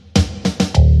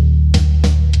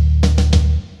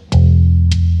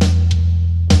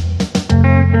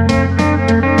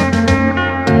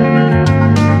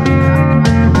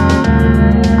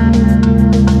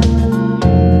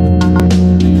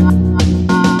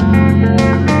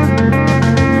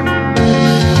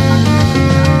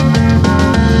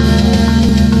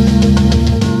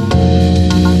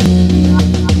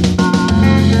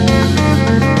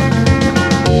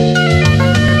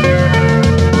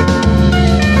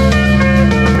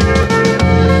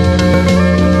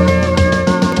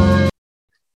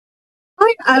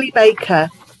Ali Baker.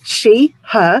 She,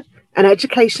 her, an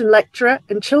education lecturer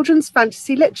and children's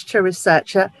fantasy literature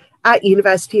researcher at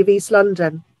University of East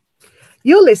London.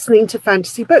 You're listening to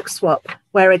Fantasy Book Swap,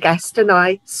 where a guest and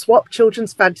I swap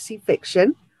children's fantasy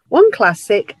fiction, one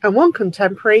classic and one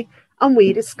contemporary, and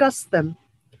we discuss them.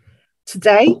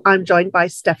 Today, I'm joined by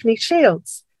Stephanie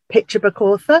Shields, picture book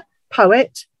author,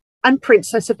 poet, and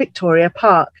Princess of Victoria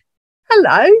Park.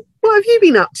 Hello, what have you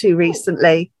been up to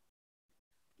recently?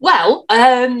 Well,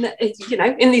 in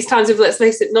these times of, let's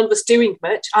face it, none of us doing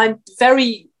much, I'm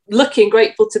very lucky and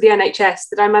grateful to the NHS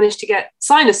that I managed to get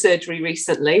sinus surgery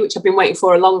recently, which I've been waiting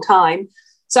for a long time.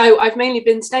 So I've mainly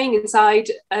been staying inside,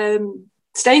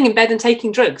 staying in bed and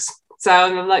taking drugs. So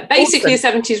I'm like basically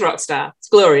awesome. A 70s rock star. It's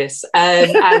glorious.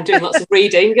 And doing lots of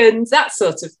reading and that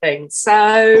sort of thing.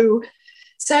 So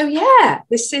yeah,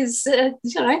 this is,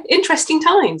 interesting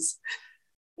times.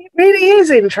 It really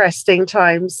is interesting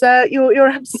times. You're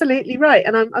absolutely right.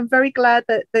 And I'm very glad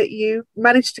that you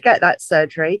managed to get that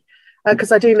surgery,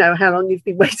 because I do know how long you've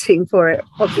been waiting for it,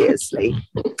 obviously.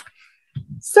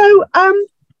 So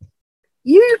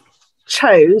you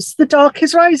chose The Dark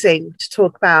is Rising to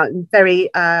talk about. And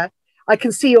I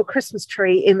can see your Christmas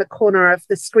tree in the corner of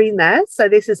the screen there. So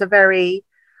this is a very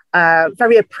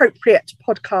appropriate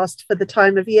podcast for the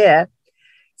time of year.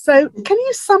 So can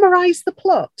you summarize the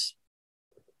plot?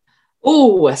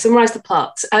 Oh, summarize the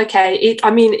plot. Okay, it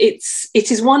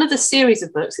is one of the series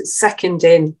of books. It's second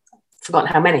in,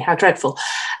 forgotten how many, how dreadful.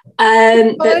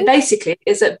 But basically,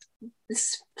 it's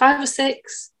 5 or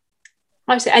 6.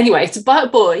 Anyway, it's about a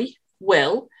boy,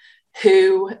 Will,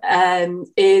 who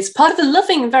is part of a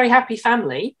loving and very happy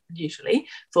family, usually,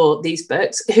 for these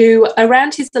books, who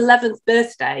around his 11th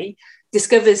birthday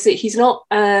discovers that he's not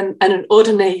an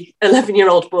ordinary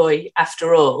 11-year-old boy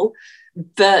after all,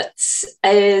 but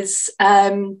is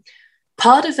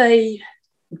part of a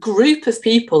group of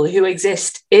people who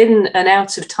exist in and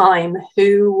out of time,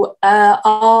 who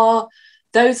are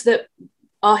those that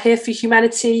are here for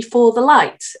humanity, for the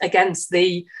light, against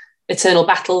the eternal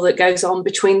battle that goes on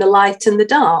between the light and the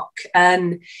dark.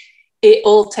 And it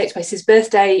all takes place. His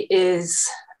birthday is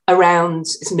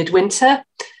it's midwinter,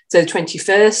 so the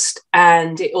 21st,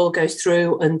 and it all goes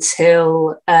through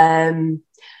until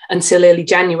early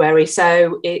January.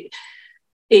 So it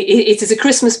is a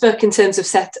Christmas book in terms of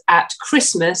set at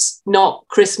Christmas, not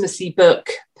Christmassy book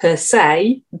per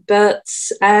se, but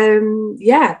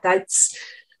that's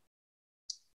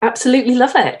absolutely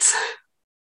love it.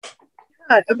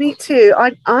 Yeah, me too.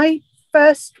 I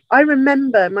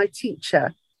remember my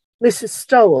teacher, Mrs.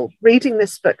 Stowell, reading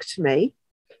this book to me,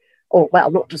 or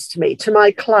well, not just to me, to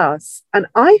my class, and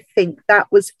I think that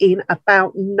was in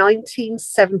about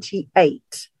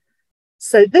 1978.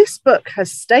 So this book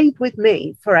has stayed with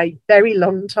me for a very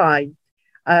long time.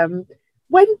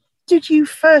 When did you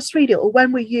first read it, or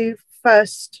when were you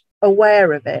first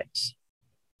aware of it?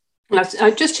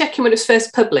 I'm just checking when it was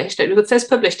first published. It was first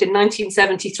published in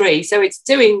 1973, so it's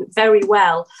doing very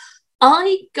well.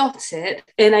 I got it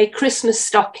in a Christmas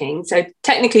stocking, so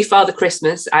technically Father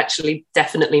Christmas, actually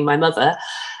definitely my mother.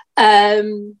 I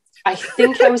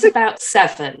think I was about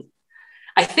 7.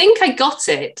 I think I got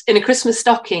it in a Christmas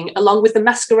stocking along with The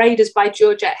Masqueraders by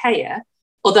Georgette Heyer,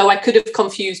 although I could have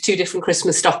confused 2 different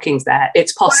Christmas stockings there.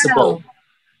 It's possible. Wow.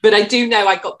 But I do know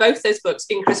I got both those books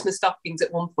in Christmas stockings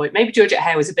at one point. Maybe Georgette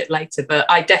Heyer was a bit later, but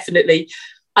I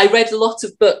read a lot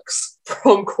of books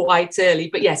from quite early.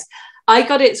 But yes, I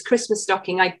got it as Christmas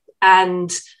stocking. I've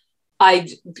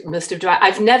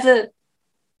never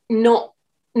not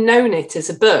known it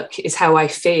as a book, is how I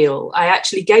feel. I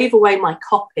actually gave away my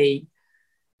copy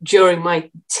during my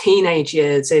teenage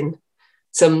years in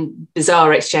some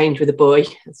bizarre exchange with a boy,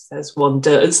 as one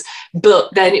does. But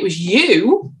then it was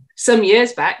you, some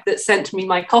years back, that sent me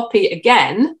my copy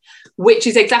again, which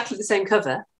is exactly the same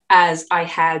cover as I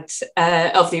had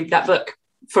of that book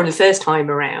from the first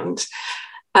time around.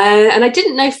 And I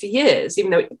didn't know for years,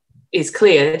 even though it is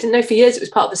clear, I didn't know for years it was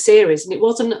part of the series. And it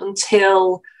wasn't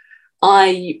until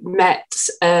I met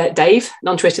Dave,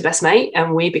 non-Twitter best mate,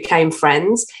 and we became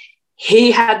friends.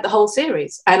 He had the whole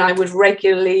series, and I would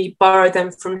regularly borrow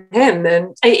them from him.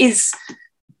 And it is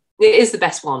the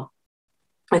best one.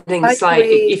 I think it's like,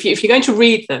 if you're going to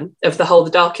read them of The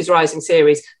Dark is Rising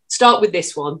series, start with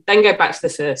this one, then go back to the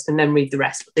first, and then read the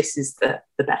rest. But this is the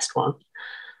best one.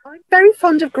 I'm very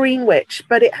fond of Greenwich,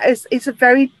 but it's a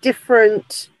very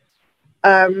different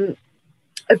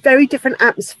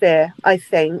atmosphere, I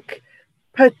think.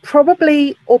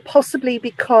 Probably or possibly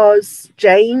because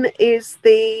Jane is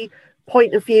the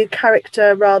point of view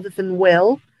character rather than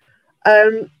Will.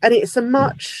 And it's a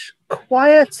much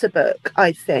quieter book,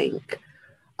 I think.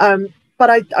 But but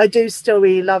I do still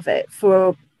really love it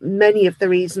for many of the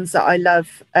reasons that I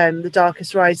love The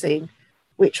Darkest Rising,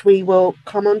 which we will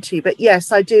come on to. But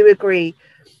yes, I do agree.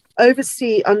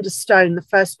 Oversea Under Stone, the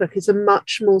first book, is a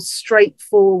much more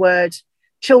straightforward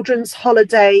children's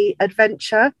holiday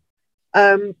adventure,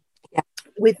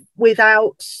 with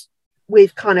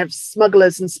kind of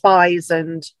smugglers and spies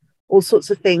and all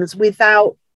sorts of things,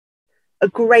 without a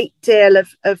great deal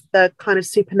of the kind of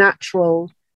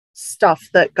supernatural stuff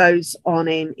that goes on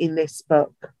in this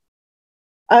book.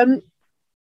 The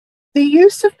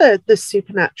use of the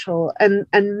supernatural and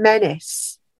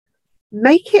menace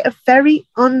make it a very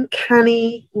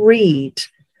uncanny read.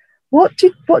 What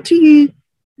did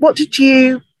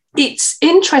you? It's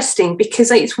interesting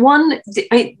because it's one.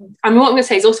 I mean, what I'm going to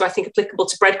say is also, I think, applicable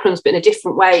to Breadcrumbs, but in a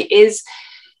different way. Is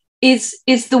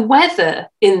the weather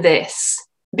in this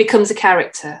becomes a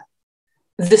character.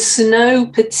 The snow,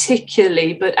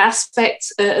 particularly, but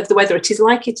aspects of the weather, it is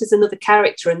like it is another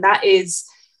character, and that is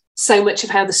so much of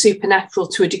how the supernatural,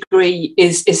 to a degree,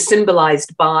 is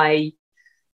symbolised by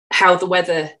how the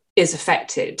weather is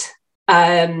affected,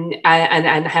 and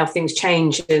how things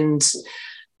change, and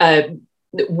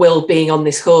Will being on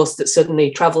this horse that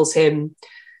suddenly travels him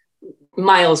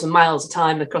miles and miles of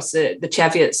time across the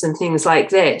Cheviots and things like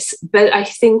this. But I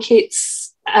think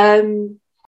it's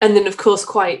and then, of course,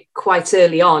 quite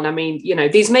early on, I mean, you know,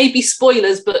 these may be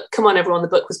spoilers, but come on, everyone, the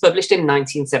book was published in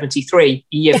 1973.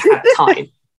 You've had time.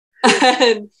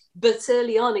 But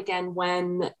early on, again,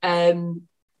 when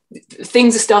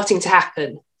things are starting to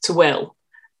happen to Will,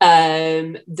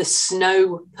 the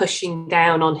snow pushing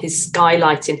down on his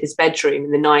skylight in his bedroom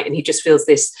in the night, and he just feels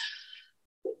this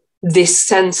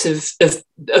sense of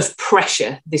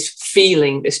pressure, this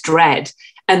feeling, this dread.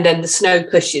 And then the snow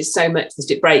pushes so much that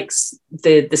it breaks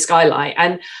the skylight.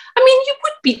 And I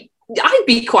mean, I'd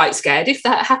be quite scared if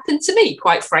that happened to me,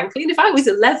 quite frankly. And if I was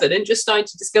 11 and just starting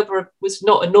to discover I was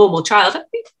not a normal child, I'd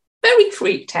be very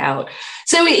freaked out.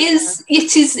 So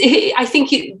I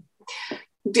think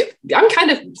I'm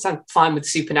kind of fine with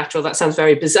supernatural. That sounds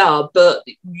very bizarre, but,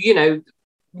 you know,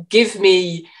 give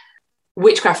me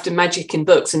witchcraft and magic in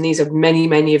books, and these are many,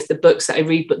 many of the books that I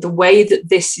read, but the way that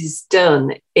this is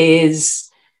done is,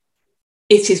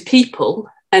 it is people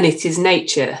and it is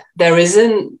nature. There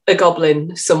isn't a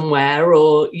goblin somewhere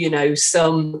or, you know,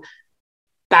 some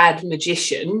bad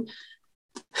magician.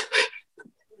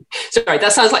 Sorry,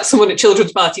 that sounds like someone at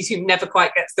children's parties who never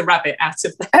quite gets the rabbit out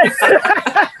of their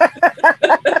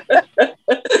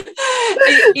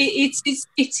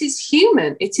it is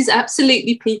human. It is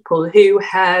absolutely people who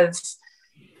have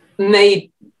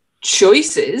made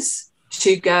choices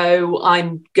to go,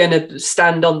 I'm going to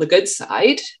stand on the good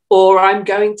side, or I'm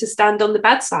going to stand on the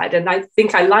bad side. And I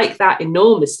think I like that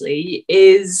enormously,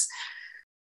 is,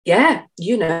 yeah,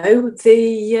 you know,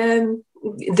 the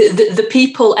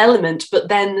people element, but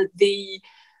then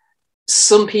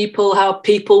some people have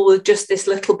people with just this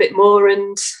little bit more,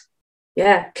 and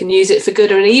yeah, can use it for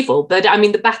good or evil. But I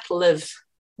mean, the battle of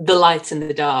the light and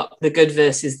the dark, the good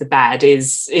versus the bad,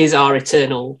 is our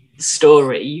eternal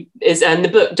story. And the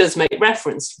book does make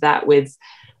reference to that with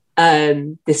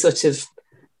this sort of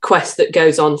quest that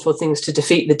goes on for things to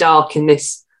defeat the dark in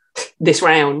this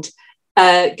round,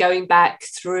 going back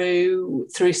through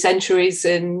centuries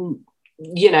and,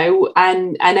 you know,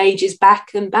 and ages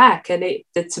back and back. And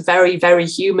it's a very, very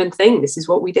human thing. This is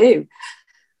what we do.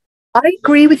 I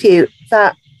agree with you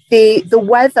that the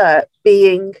weather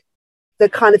being the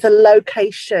kind of the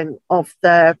location of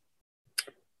the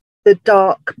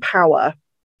dark power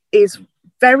is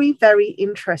very, very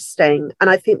interesting. And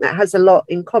I think that has a lot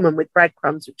in common with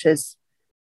Breadcrumbs, which is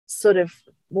sort of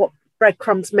what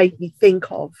Breadcrumbs made me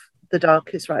think of The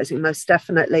Darkest Rising, most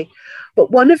definitely.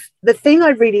 But one of the thing I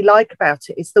really like about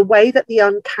it is the way that the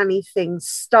uncanny thing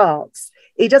starts.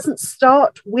 It doesn't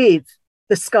start with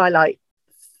the skylight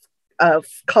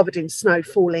covered in snow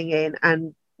falling in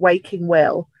and waking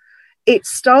Will. It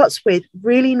starts with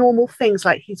really normal things,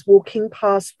 like he's walking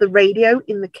past the radio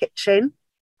in the kitchen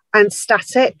and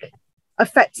static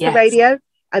affects the radio,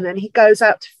 and then he goes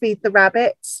out to feed the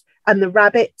rabbits and the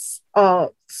rabbits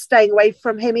are staying away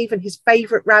from him. Even his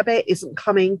favorite rabbit isn't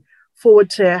coming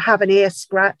forward to have an ear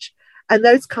scratch. And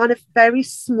those kind of very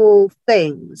small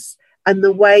things, and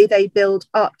the way they build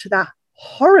up to that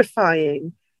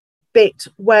horrifying bit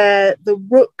where the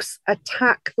rooks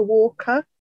attack the walker.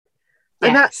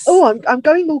 And that's, I'm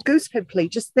going all goose pimply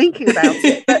just thinking about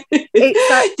it. But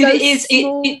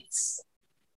it's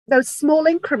those small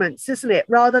increments, isn't it?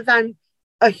 Rather than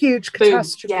a huge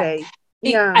catastrophe.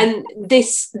 And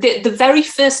the very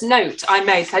first note I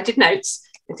made, I did notes,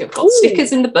 I've got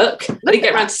stickers in the book. I didn't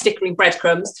get around to stickering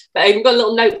breadcrumbs, but I even got a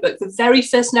little notebook. The very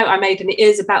first note I made, and it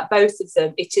is about both of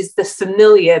them, it is the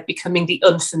familiar becoming the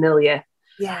unfamiliar.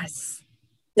 Yes.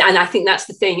 And I think that's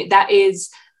the thing. That is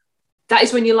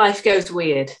when your life goes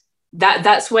weird.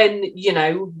 That's when, you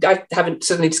know, I haven't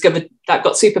suddenly discovered that I've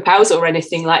got superpowers or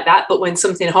anything like that, but when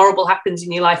something horrible happens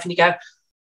in your life and you go,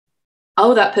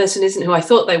 oh, that person isn't who I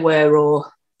thought they were,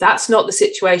 or that's not the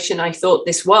situation I thought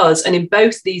this was. And in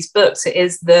both these books, it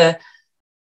is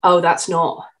oh, that's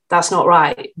not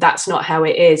right. That's not how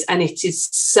it is. And it is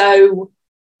so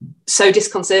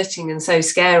disconcerting and so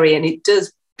scary. And it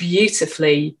does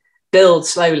beautifully build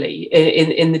slowly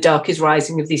in the dark is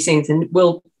rising of these things. And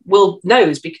Will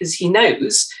knows, because he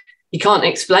knows he can't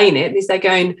explain it. They're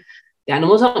going, the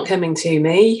animals aren't coming to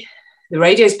me. The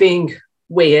radio's being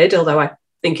weird, although I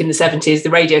think in the 70s the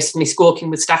radio suddenly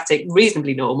squawking with static,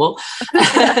 reasonably normal.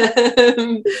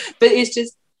 But it's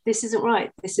just, this isn't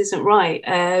right.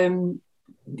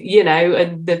 You know,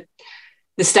 and the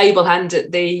stable hand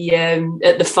at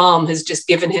the farm has just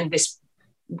given him this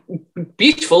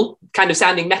beautiful kind of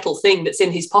sounding metal thing that's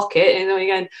in his pocket, and you're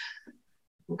going,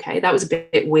 okay, that was a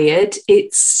bit weird.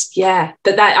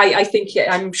 But that I think,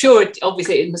 I'm sure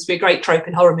obviously it must be a great trope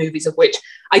in horror movies, of which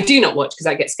I do not watch because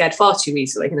I get scared far too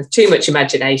easily and have too much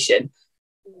imagination.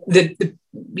 The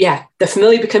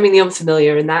familiar becoming the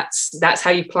unfamiliar, and that's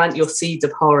how you plant your seeds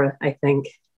of horror, I think.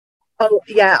 Oh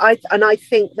yeah, I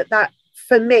think that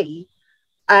for me,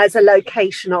 as a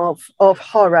location of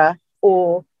horror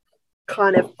or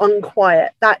kind of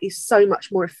unquiet, that is so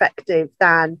much more effective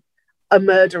than a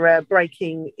murderer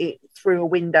breaking it through a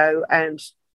window and,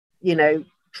 you know,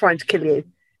 trying to kill you.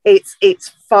 It's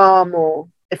far more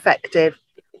effective.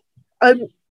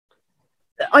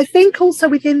 I think also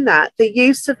within that, the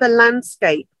use of the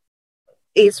landscape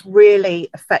is really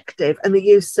effective, and the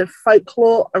use of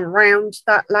folklore around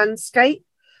that landscape.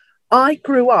 I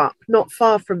grew up not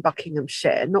far from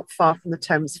Buckinghamshire, not far from the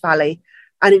Thames Valley,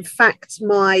 and in fact,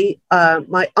 my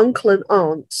uncle and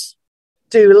aunt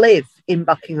do live in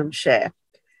Buckinghamshire.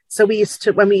 So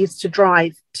when we used to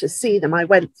drive to see them, I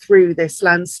went through this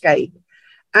landscape,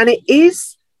 and it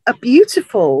is a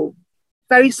beautiful,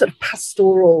 very sort of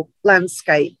pastoral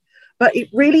landscape, but it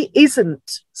really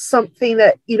isn't something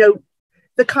that, you know,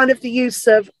 the use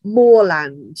of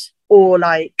moorland or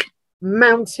like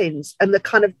mountains and the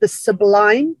kind of the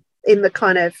sublime in the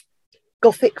kind of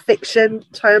Gothic fiction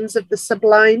terms of the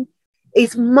sublime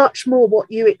is much more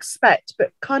what you expect,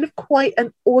 but kind of quite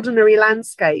an ordinary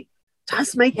landscape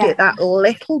does make it that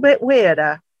little bit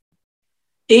weirder.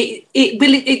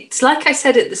 It's like I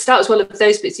said at the start, as well, of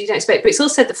those bits you don't expect, but it's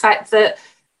also the fact that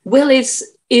Will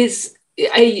is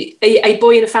a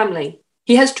boy in a family.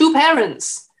 He has two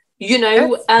parents. You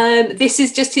know, yes. This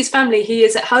is just his family. He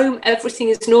is at home. Everything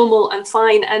is normal and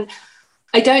fine. And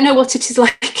I don't know what it is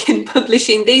like in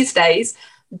publishing these days,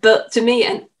 but to me,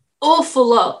 an awful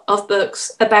lot of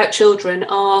books about children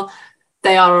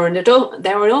they are an adult,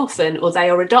 they're an orphan, or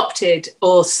they are adopted,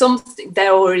 or something.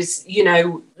 There is, you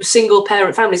know, single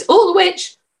parent families, all of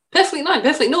which perfectly fine,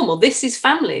 perfectly normal. This is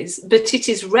families, but it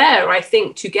is rare, I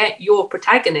think, to get your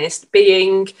protagonist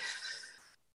being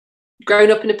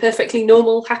grown up in a perfectly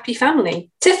normal, happy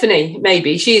family. Tiffany,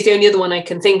 maybe. She's the only other one I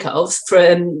can think of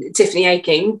from Tiffany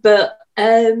Aching, but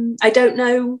I don't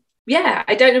know. Yeah,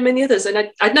 I don't know many others.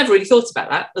 And I'd never really thought about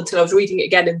that until I was reading it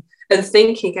again and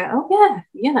thinking, oh, yeah,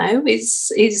 you know,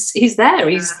 he's there.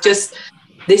 He's just,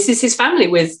 this is his family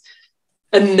with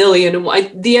a million and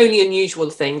one. The only unusual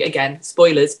thing, again,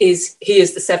 spoilers, is he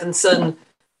is the seventh son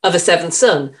of a seventh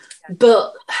son.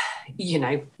 But, you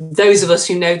know, those of us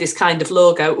who know this kind of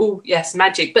lore go, oh, yes,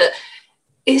 magic. But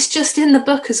it's just in the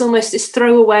book as almost this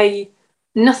throwaway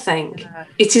nothing. Yeah.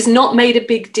 It is not made a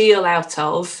big deal out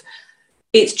of.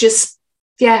 It's just,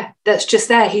 that's just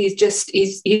there. He's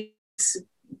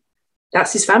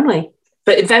that's his family.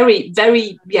 But very,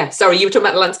 very, sorry, you were talking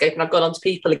about the landscape and I've gone on to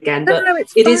people again. But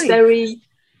it is very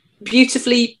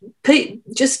beautifully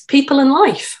just people and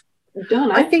life.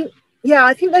 I think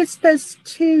there's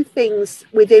two things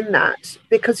within that,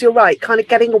 because you're right, kind of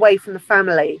getting away from the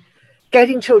family,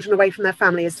 getting children away from their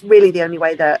family is really the only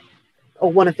way or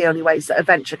one of the only ways that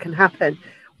adventure can happen.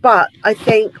 But I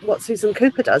think what Susan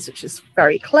Cooper does, which is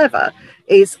very clever,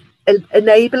 is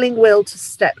enabling Will to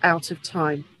step out of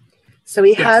time. So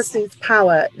he has this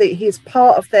power that he's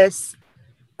part of this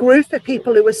group of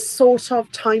people who are sort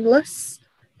of timeless,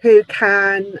 who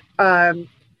can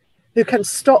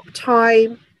stop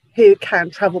time, who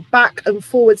can travel back and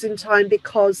forwards in time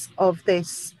because of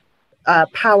this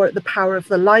power, the power of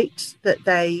the light that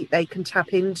they can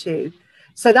tap into.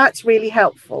 So that's really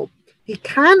helpful. he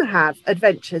can have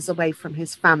adventures away from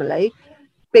his family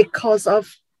because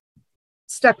of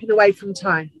stepping away from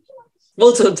time.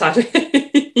 Well done, Tad.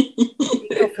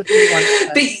 He offered me one.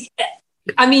 But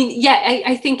I mean, yeah,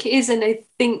 I think it is, and I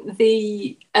think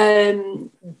the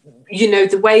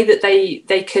the way that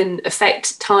they can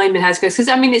affect time and how it goes, because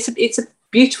I mean it's a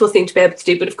beautiful thing to be able to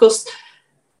do, but of course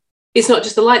it's not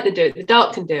just the light that do it, the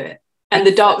dark can do it, and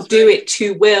the dark do it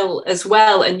to Will as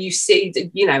well. And you see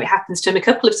that, it happens to him a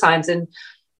couple of times, and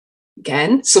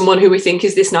again, someone who we think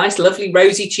is this nice, lovely,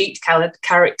 rosy-cheeked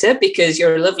character, because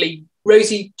you're a lovely,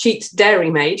 rosy-cheeked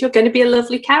dairymaid, you're going to be a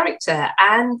lovely character.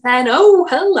 And then, oh,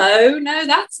 hello, no,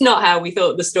 that's not how we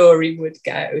thought the story would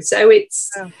go. So it's,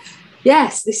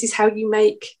 yes, this is how you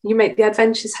make the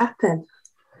adventures happen.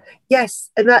 Yes,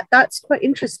 and that's quite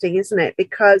interesting, isn't it?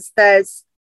 Because there's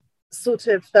sort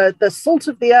of the salt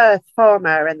of the earth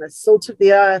farmer and the salt of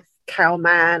the earth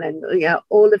cowman, and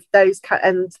all of those,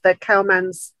 and the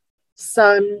cowman's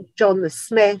son John the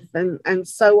Smith, and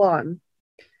so on,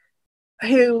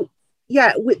 who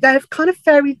they're kind of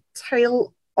fairy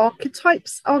tale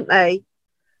archetypes, aren't they?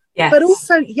 Yes. But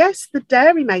also, yes, the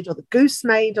dairymaid or the goose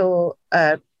maid or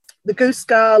the goose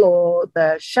girl or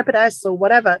the shepherdess or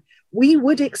whatever, we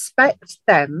would expect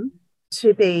them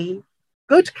to be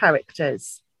good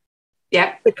characters.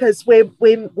 Yeah, because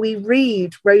we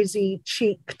read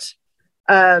rosy-cheeked,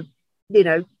 dairymaids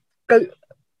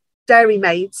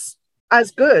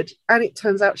as good, and it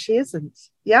turns out she isn't.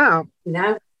 Yeah,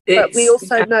 no, but we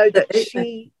also know that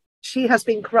she has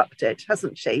been corrupted,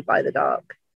 hasn't she, by the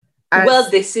dark? Well,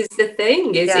 this is the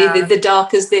thing: is the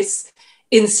dark as this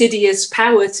insidious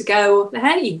power to go,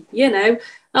 hey,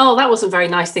 oh, that wasn't a very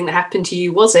nice thing that happened to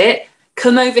you, was it?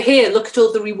 Come over here, look at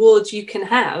all the rewards you can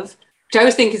have. Which I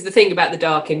always think is the thing about the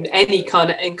dark in any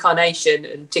kind of incarnation,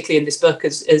 and particularly in this book,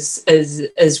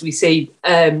 as we see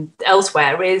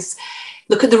elsewhere, is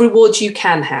look at the rewards you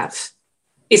can have.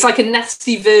 It's like a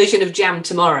nasty version of Jam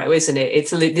Tomorrow, isn't it?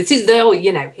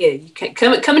 Here, you can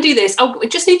come and do this. Oh, we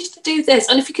just need you to do this,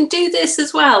 and if you can do this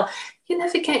as well, you're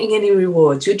never getting any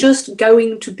rewards. You're just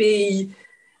going to be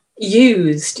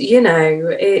used.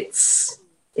 It's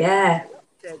yeah,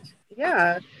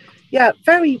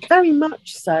 very, very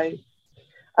much so.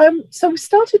 So we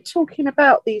started talking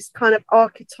about these kind of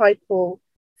archetypal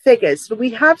figures.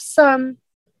 We have some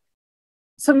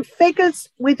figures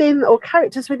within, or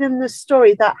characters within the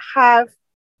story, that have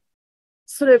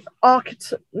sort of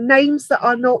names that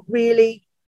are not really,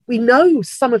 we know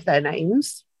some of their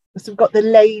names. So we've got the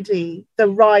lady, the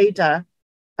rider,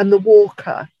 and the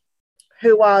walker,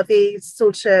 who are these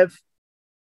sort of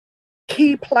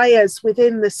key players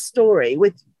within the story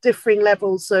with differing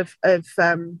levels of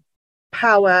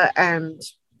power and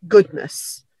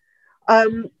goodness.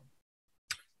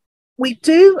 We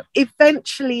do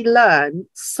eventually learn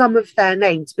some of their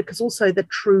names, because also the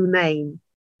true name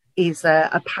is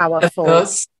a powerful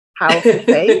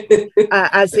thing,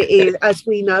 as it is, as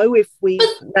we know if we've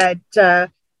read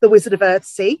The Wizard of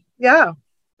Earthsea. Yeah.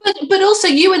 But also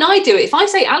you and I do it. If I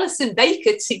say Alison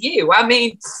Baker to you, I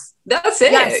mean, that's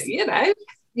it, yes.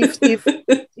 You've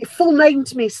full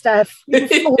named me, Steph. You've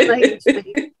full named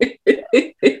me.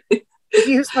 You've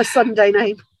used my Sunday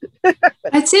name.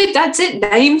 That's it.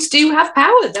 Names do have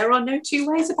power. There are no two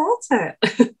ways about it.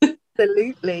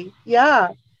 Absolutely.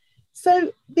 Yeah.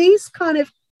 So these kind of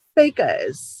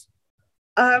figures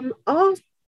are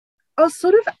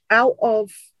sort of out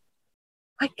of,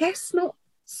 I guess, not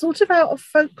sort of out of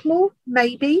folklore,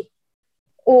 maybe,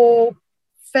 or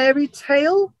fairy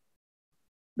tale,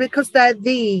 because they're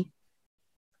the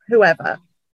whoever.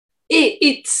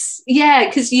 It's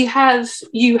because you have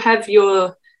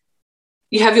your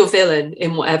villain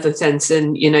in whatever sense,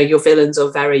 and your villains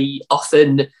are very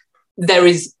often, there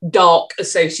is dark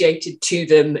associated to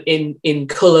them in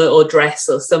colour or dress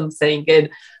or something. And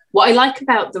what I like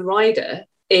about the rider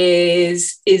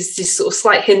is this sort of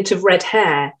slight hint of red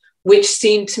hair, which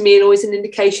seemed to me always an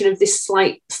indication of this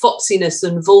slight foxiness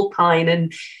and vulpine,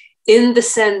 and in the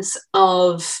sense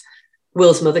of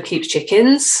Will's mother keeps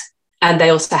chickens, and they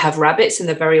also have rabbits, and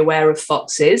they're very aware of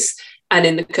foxes. And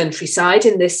in the countryside,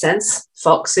 in this sense,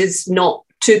 fox is not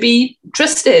to be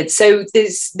trusted. So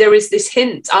there is this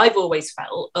hint, I've always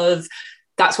felt, of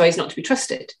that's why he's not to be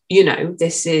trusted.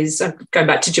 This is, I'm going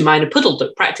back to Jemina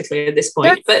Puddleduck practically at this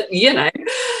point, but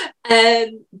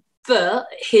but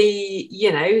he,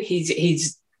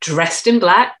 he's dressed in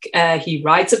black. He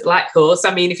rides a black horse.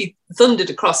 I mean, if he thundered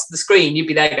across the screen, you'd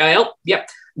be there going, oh, yep,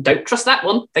 don't trust that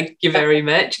one. Thank you very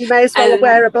much. You may as well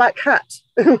wear a black hat.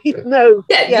 No.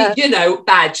 Yeah,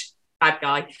 badge. bad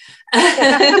guy.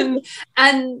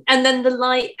 And then the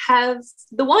light have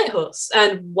the white horse,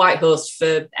 and white horse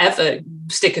forever,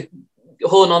 stick a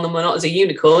horn on them or not as a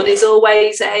unicorn, is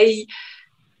always a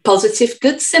positive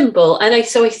good symbol. And I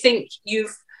think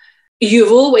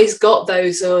you've always got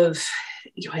those of,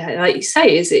 like you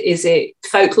say, is it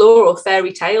folklore or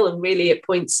fairy tale? And really at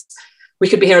points we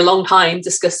could be here a long time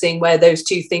discussing where those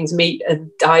two things meet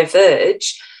and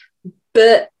diverge,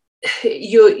 but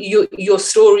your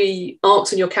story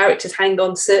arcs and your characters hang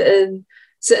on certain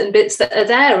bits that are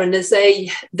there. And the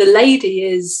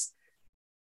lady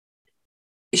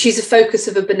she's a focus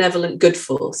of a benevolent good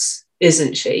force,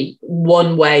 isn't she?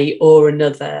 One way or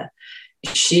another.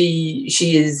 She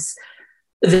is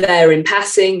there in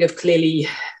passing, of clearly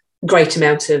great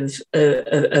amount of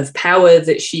power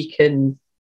that she can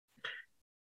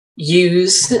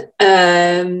use,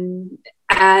 and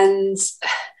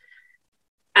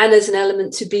as an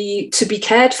element to be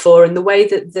cared for. And the way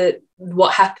that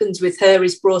what happens with her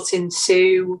is brought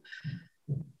into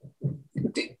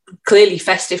clearly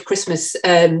festive Christmas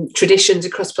traditions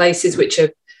across places, which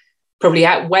are probably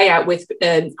way out with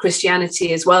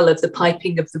Christianity as well, of the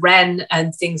piping of the wren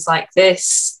and things like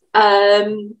this. They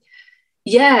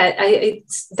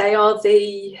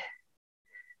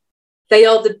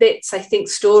are the bits I think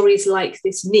stories like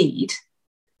this need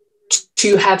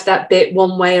to have that bit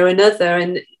one way or another.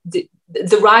 And the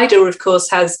rider, of course,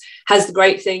 has the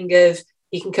great thing of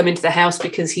he can come into the house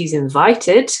because he's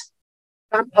invited.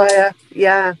 Vampire,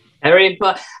 yeah. Very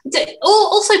important.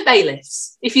 Also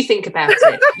bailiffs, if you think about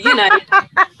it,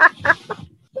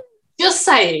 just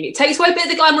saying, it takes away a bit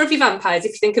of the glamour of your vampires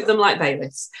if you think of them like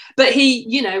bailiffs. But he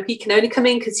can only come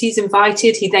in because he's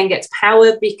invited. He then gets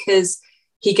power because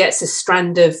he gets a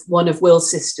strand of one of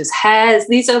Will's sister's hairs.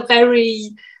 These are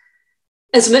very,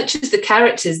 as much as the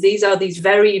characters, these are these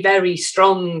very, very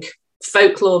strong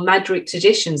folklore magic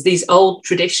traditions, these old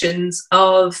traditions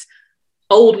of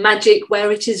old magic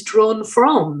where it is drawn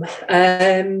from.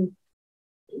 And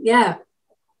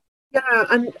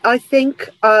I think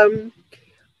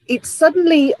it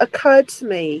suddenly occurred to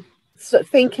me,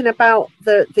 thinking about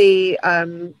the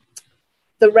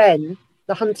wren,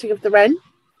 the hunting of the wren.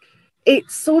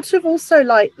 It's sort of also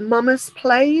like mummers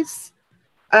plays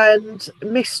and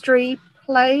mystery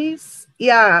plays.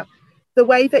 Yeah, the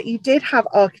way that you did have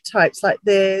archetypes like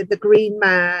the green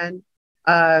man,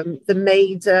 the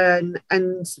maiden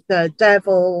and the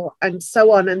devil and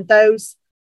so on, and those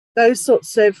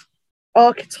sorts of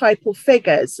archetypal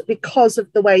figures, because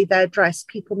of the way they're dressed,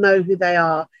 people know who they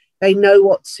are, they know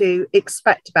what to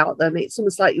expect about them. It's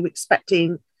almost like you're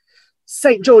expecting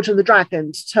St. George and the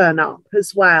Dragon to turn up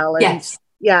as well, and yes,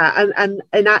 and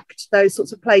enact those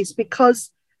sorts of plays,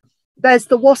 because there's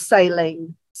the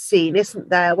wassailing scene, isn't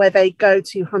there, where they go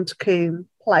to Huntercombe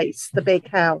Place, the big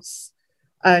house.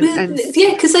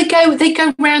 Because they go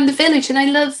around the village, and I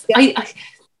love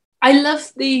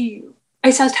the.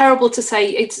 It sounds terrible to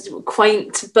say it's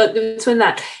quaint, but when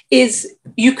that is,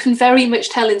 you can very much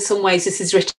tell in some ways this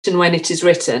is written when it is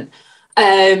written.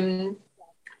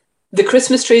 The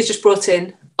Christmas tree is just brought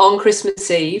in on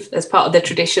Christmas Eve as part of their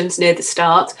traditions near the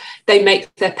start. They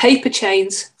make their paper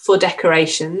chains for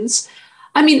decorations.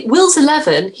 I mean, Will's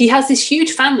 11, he has this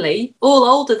huge family, all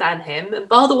older than him, and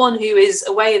bar the one who is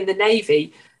away in the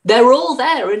Navy, they're all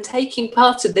there and taking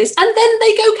part of this. And then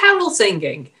they go carol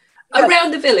singing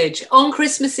around the village on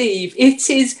Christmas Eve. It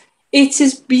is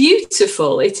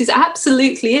beautiful. It is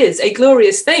absolutely is a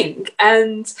glorious thing.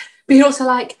 And but you're also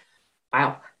like,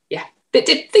 wow, yeah,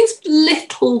 things a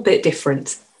little bit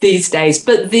different these days.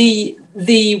 But the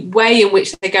way in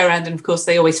which they go around, and of course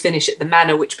they always finish at the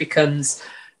manor, which becomes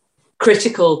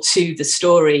critical to the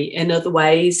story in other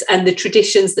ways, and the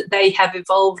traditions that they have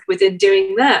evolved within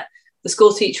doing that. The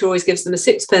school teacher always gives them a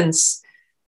sixpence.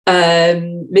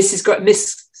 Miss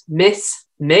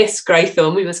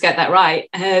Graythorne, we must get that right.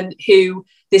 Who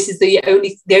this is the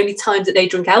only times that they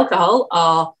drink alcohol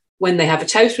are when they have a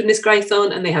toast with Miss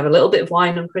Graythorne and they have a little bit of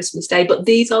wine on Christmas Day. But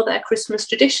these are their Christmas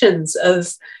traditions,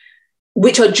 of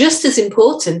which are just as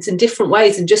important in different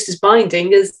ways and just as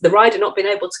binding as the rider not being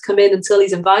able to come in until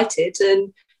he's invited,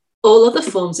 and all other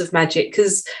forms of magic.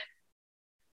 Because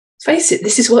face it,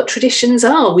 this is what traditions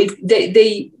are. We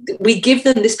give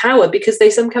them this power because they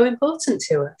somehow important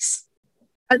to us.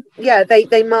 And yeah,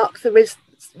 they mark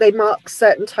they mark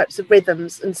certain types of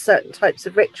rhythms and certain types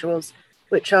of rituals,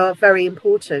 which are very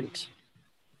important.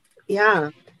 Yeah.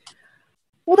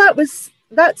 Well,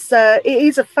 it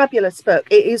is a fabulous book.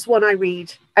 It is one I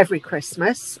read every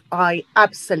Christmas. I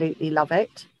absolutely love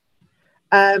it.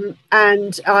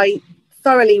 And I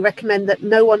thoroughly recommend that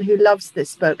no one who loves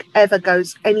this book ever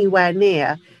goes anywhere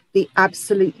near the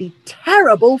absolutely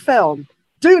terrible film.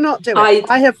 Do not do it.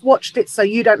 I have watched it, so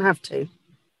you don't have to.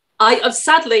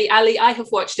 Sadly, Ali, I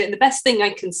have watched it, and the best thing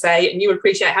I can say, and you will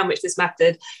appreciate how much this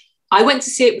mattered, I went to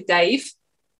see it with Dave,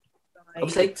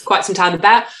 obviously quite some time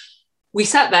about. We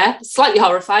sat there, slightly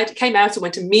horrified, came out and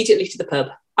went immediately to the pub.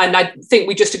 And I think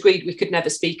we just agreed we could never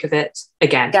speak of it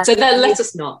again. Yeah. So then let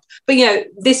us not. But, you know,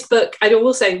 this book, I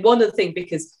will say one other thing,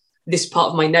 because this is part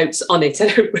of my notes on it, I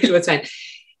don't really want to say,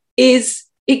 is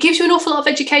it gives you an awful lot of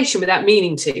education without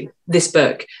meaning to, this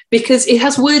book, because it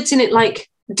has words in it like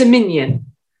dominion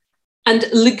and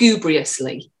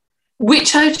lugubriously,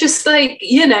 which I just like,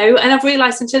 you know, and I've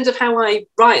realised in terms of how I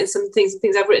write and some things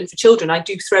I've written for children, I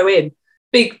do throw in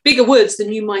bigger words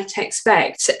than you might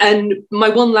expect. And my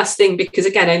one last thing, because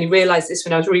again, I only realised this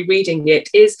when I was rereading it,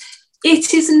 is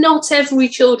it is not every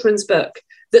children's book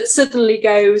that suddenly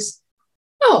goes,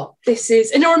 oh, this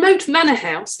is in a remote manor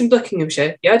house in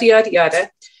Buckinghamshire, yada, yada, yada.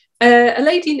 A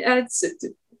lady named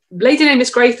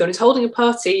Miss Graythorne is holding a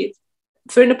party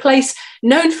in a place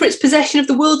known for its possession of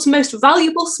the world's most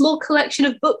valuable small collection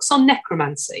of books on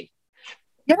necromancy.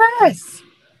 Yes.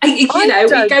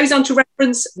 It goes on to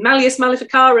reference Malleus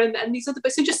Maleficarum and these other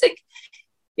books, and just think,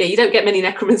 yeah, you don't get many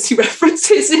necromancy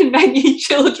references in many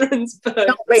children's books.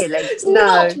 Not really. It's no.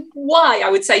 Not why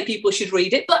I would say people should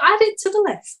read it, but add it to the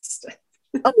list.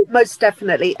 Oh, most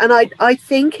definitely. And I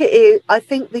think it is. I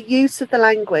think the use of the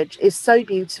language is so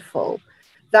beautiful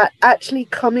that actually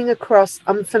coming across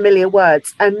unfamiliar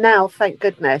words, and now, thank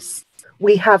goodness,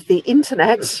 we have the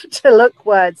internet to look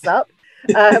words up.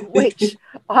 Which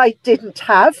I didn't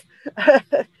have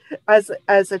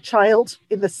as a child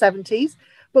in the 70s,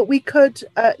 but we could,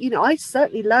 I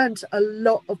certainly learned a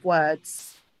lot of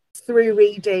words through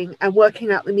reading and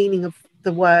working out the meaning of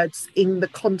the words in the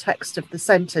context of the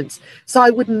sentence. So I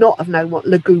would not have known what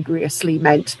lugubriously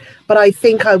meant, but I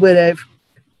think I would have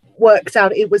worked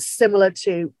out it was similar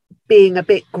to being a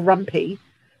bit grumpy.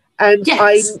 And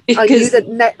yes, I knew that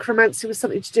necromancy was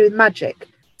something to do with magic.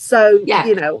 So, yeah,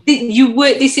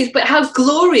 but how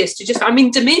glorious to just, I mean,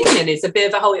 dominion is a bit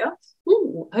of a whole,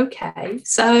 oh, okay.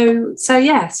 So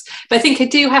yes. But I think I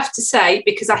do have to say,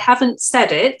 because I haven't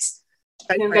said it,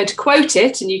 okay, I'm going to quote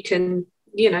it, and you can,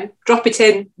 drop it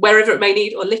in wherever it may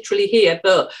need, or literally here.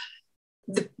 But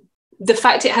the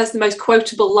fact it has the most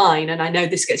quotable line, and I know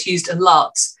this gets used a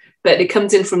lot, but it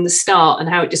comes in from the start, and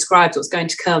how it describes what's going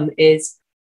to come is,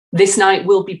 this night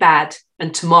will be bad,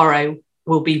 and tomorrow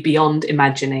will be beyond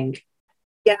imagining.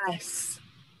 Yes.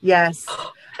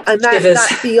 And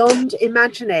that beyond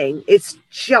imagining, it's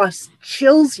just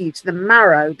chills you to the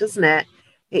marrow, doesn't it?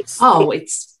 It's incredible.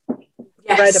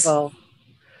 Yes.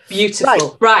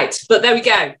 Beautiful. Right. But there we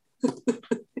go.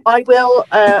 I will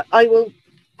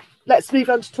let's move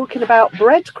on to talking about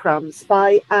Breadcrumbs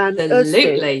by Anne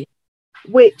Ursu,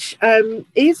 which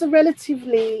is a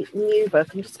relatively new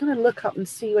book. I'm just going to look up and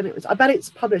see when it was. I bet it's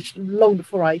published long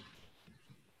before I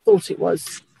thought it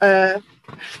was.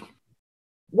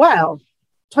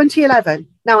 2011.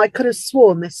 Now, I could have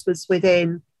sworn this was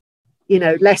within,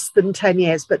 less than 10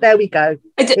 years, but there we go.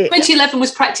 2011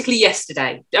 was practically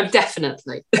yesterday.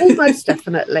 Definitely. Almost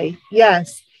definitely,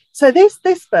 yes. So this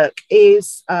book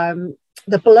is, the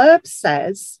blurb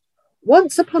says,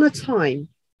 once upon a time,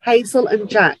 Hazel and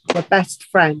Jack were best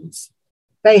friends.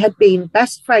 They had been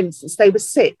best friends since they were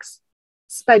 6,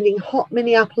 spending hot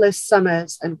Minneapolis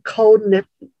summers and cold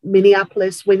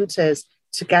Minneapolis winters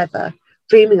together,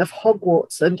 dreaming of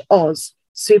Hogwarts and Oz,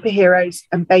 superheroes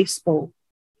and baseball.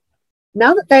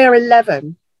 Now that they are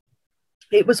 11,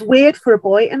 it was weird for a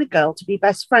boy and a girl to be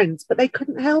best friends, but they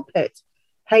couldn't help it.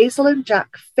 Hazel and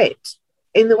Jack fit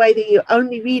in the way that you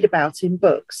only read about in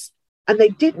books, and they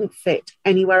didn't fit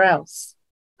anywhere else.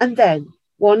 And then,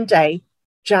 one day,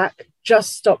 Jack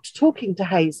just stopped talking to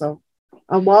Hazel.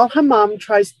 And while her mum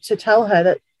tries to tell her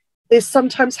that this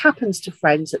sometimes happens to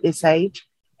friends at this age,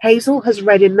 Hazel has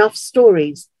read enough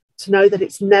stories to know that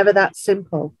it's never that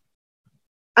simple.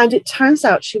 And it turns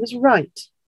out she was right.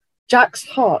 Jack's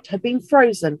heart had been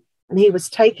frozen, and he was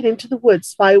taken into the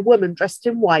woods by a woman dressed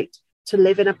in white to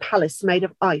live in a palace made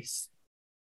of ice.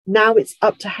 Now it's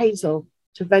up to Hazel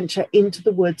to venture into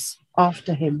the woods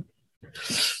after him.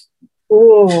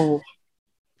 Oh,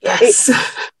 yes.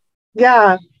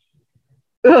 Yeah.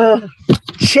 Ugh.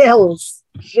 Chills.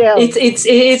 It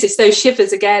is. It's those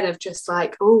shivers again of just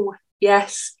like, oh,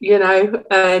 yes,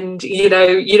 and you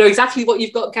know exactly what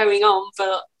you've got going on,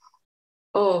 but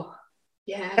oh,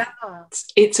 yeah.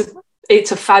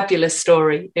 It's a fabulous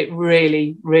story. It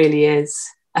really, really is.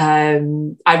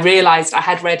 I realised I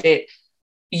had read it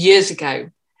years ago,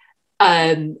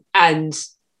 and then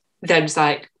was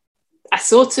like, I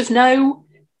sort of know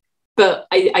but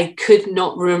I could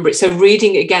not remember it. So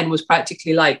reading it again was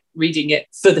practically like reading it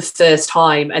for the first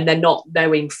time and then not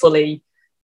knowing fully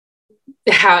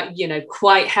how, you know,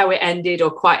 quite how it ended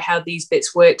or quite how these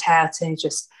bits worked out. And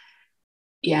just,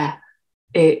 yeah,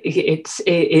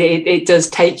 it does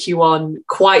take you on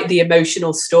quite the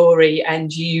emotional story,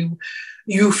 and you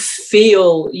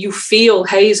feel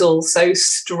Hazel so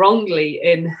strongly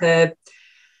in her.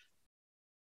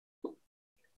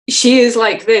 She is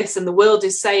like this, and the world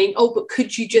is saying, oh, but can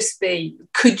you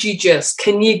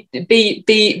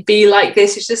be like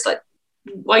this? It's just like,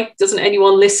 why doesn't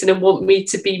anyone listen and want me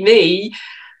to be me?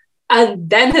 And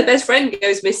then her best friend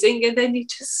goes missing, and then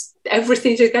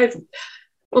everything just goes,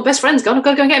 well, best friend's gone, I've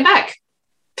got to go and get him back.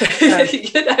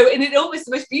 Right. You know, and it almost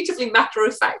the most beautifully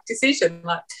matter-of-fact decision,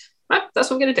 like, right, that's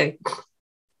what I'm going to do.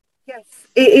 Yes,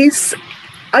 it is.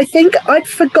 I think I'd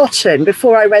forgotten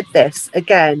before I read this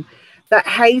again that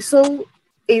Hazel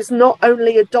is not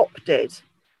only adopted,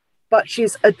 but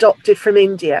she's adopted from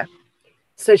India.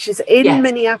 So she's in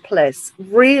Minneapolis,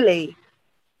 really,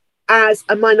 as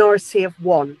a minority of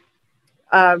one.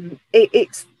 And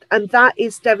that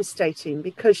is devastating,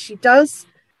 because she does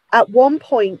at one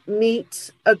point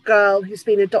meet a girl who's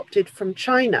been adopted from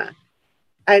China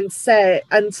and sort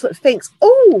of thinks,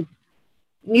 oh,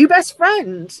 new best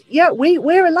friend. Yeah,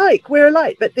 we're alike.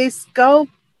 But this girl,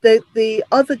 the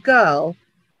other girl,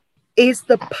 is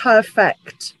the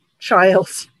perfect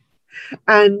child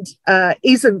and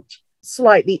isn't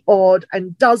slightly odd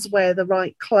and does wear the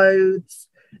right clothes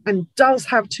and does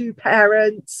have two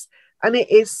parents. And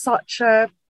it is such a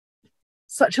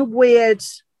weird,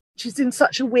 she's in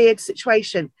such a weird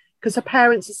situation because her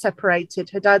parents are separated.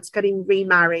 Her dad's getting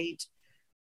remarried.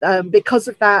 Because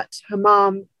of that, her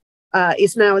mom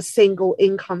is now a single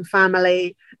income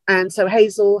family. And so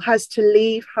Hazel has to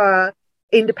leave her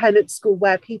independent school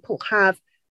where people have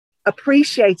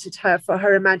appreciated her for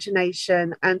her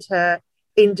imagination and her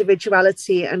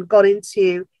individuality, and gone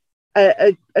into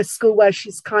a school where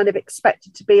she's kind of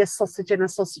expected to be a sausage in a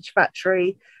sausage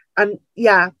factory. And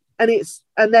then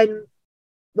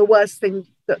the worst thing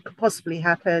that could possibly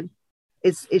happen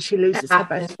is she loses her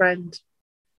best friend.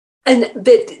 But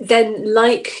then,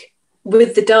 like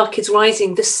with The Dark is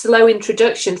Rising, the slow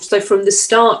introduction, so from the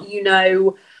start, you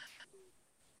know,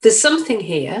 there's something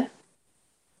here,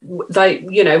 like,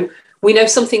 you know, we know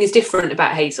something is different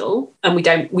about Hazel, and we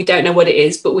don't know what it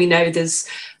is, but we know there's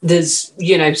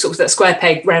you know, sort of that square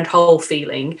peg round hole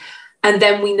feeling. And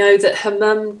then we know that her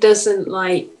mum doesn't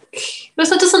like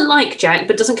Jack,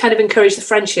 but doesn't kind of encourage the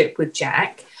friendship with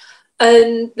Jack.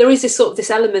 And there is this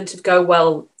element of go,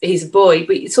 well, he's a boy,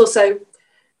 but it's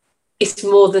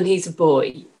more than he's a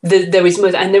boy. There is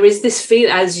more, and there is this feel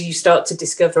as you start to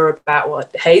discover about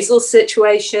what Hazel's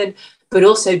situation, but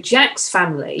also Jack's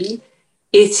family.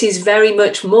 It is very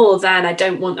much more than I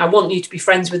want you to be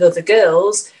friends with other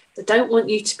girls. I don't want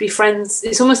you to be friends.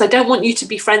 It's almost, I don't want you to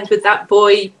be friends with that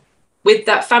boy, with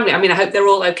that family. I mean, I hope they're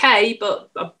all okay, but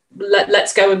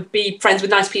let's go and be friends with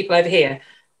nice people over here.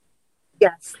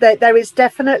 Yes, there is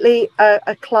definitely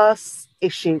a class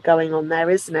issue going on there,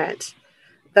 isn't it?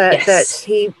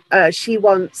 That she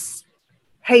wants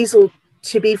Hazel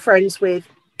to be friends with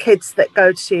kids that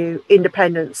go to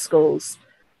independent schools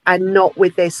and not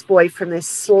with this boy from this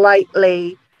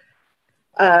slightly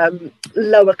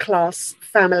lower class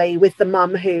family with the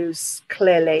mum who's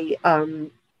clearly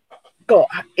got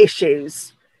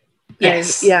issues.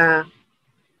 Yes. And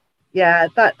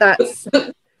that's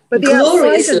but the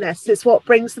outsiderness is what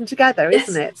brings them together,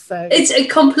 isn't it? So it's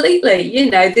completely, you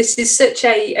know, this is such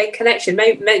a connection.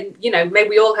 Maybe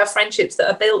we all have friendships that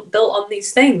are built on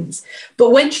these things.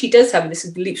 But when she does have, and this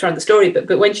is leaps around the story,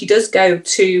 but when she does go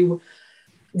to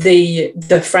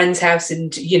the friend's house,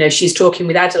 and you know, she's talking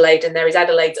with Adelaide, and there is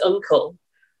Adelaide's uncle.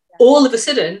 All of a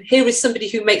sudden, here is somebody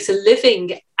who makes a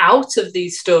living out of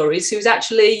these stories, who's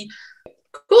actually,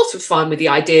 of course, was fine with the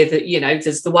idea that, you know,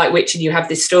 there's the White Witch and you have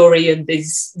this story and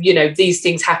these, you know, these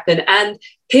things happen. And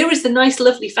here is the nice,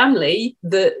 lovely family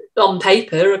that on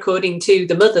paper, according to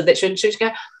the mother, that should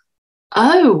go,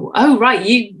 oh, right,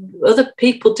 you other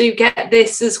people do get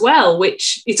this as well,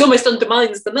 which it almost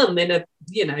undermines the mum in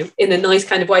a nice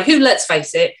kind of way, who, let's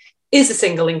face it, is a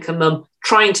single income mum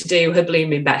trying to do her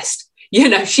blooming best. You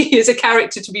know, she is a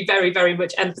character to be very, very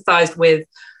much empathised with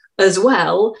as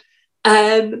well.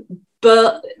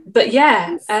 But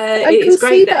yeah, it's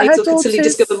great that Hazel can suddenly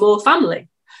discover more family.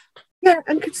 Yeah,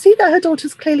 and could see that her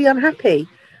daughter's clearly unhappy.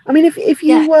 I mean, if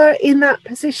you were in that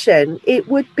position, you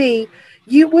would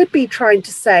be trying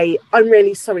to say, I'm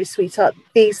really sorry, sweetheart,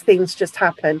 these things just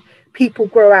happen. People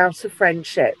grow out of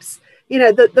friendships. You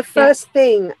know, the first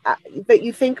thing that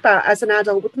you think about as an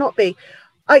adult would not be,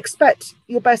 I expect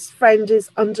your best friend is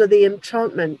under the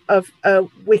enchantment of a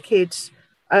wicked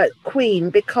queen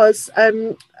because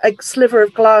a sliver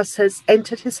of glass has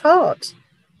entered his heart.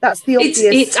 That's the obvious.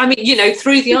 It's I mean, you know,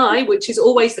 through the eye, which is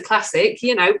always the classic,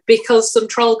 you know, because some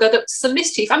troll got up to some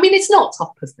mischief. I mean, it's not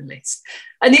top of the list.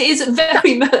 And it is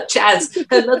very much as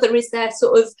her mother is there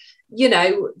sort of, you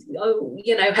know, oh,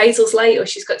 you know, Hazel's late or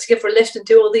she's got to give her a lift and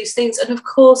do all these things. And of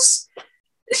course,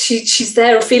 she's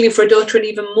there feeling for her daughter, and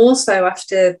even more so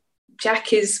after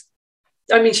Jack is,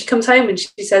 I mean, she comes home and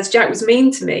she says, Jack was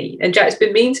mean to me and Jack's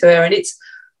been mean to her. And it's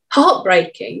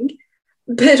heartbreaking.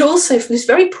 But also from this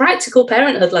very practical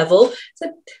parenthood level,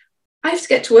 so I have to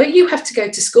get to work, you have to go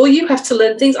to school, you have to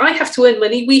learn things, I have to earn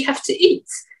money, we have to eat.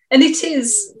 And it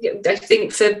is, I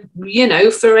think, for, you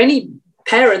know, for any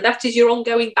parent, that is your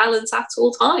ongoing balance at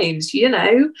all times, you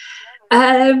know.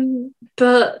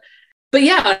 But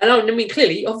yeah, I mean,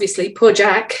 clearly, obviously, poor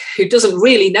Jack, who doesn't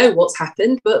really know what's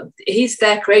happened, but he's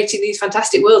there creating these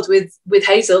fantastic worlds with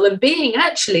Hazel and being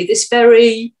actually this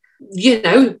very, you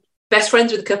know, best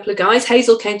friends with a couple of guys.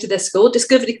 Hazel came to their school,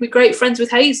 discovered he could be great friends with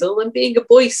Hazel, and being a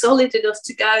boy solid enough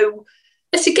to go.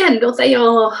 But again, they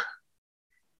are,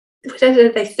 what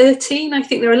are they, 13? I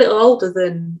think they're a little older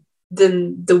than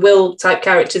the Will type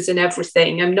characters and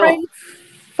everything. I'm not.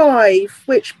 5,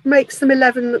 which makes them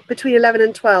 11, between 11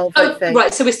 and 12. I think.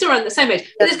 Right, so we're still around the same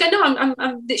age. But there's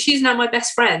no, she's now my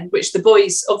best friend, which the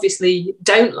boys obviously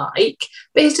don't like.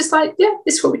 But he's just like, yeah,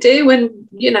 this is what we do, and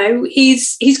you know,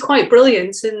 he's quite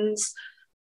brilliant and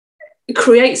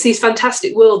creates these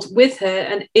fantastic worlds with her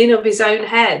and in of his own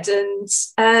head,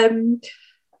 and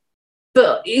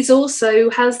but he's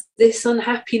also has this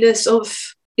unhappiness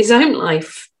of his own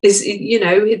life. Is, you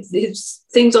know, his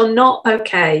things are not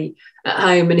okay at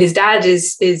home, and his dad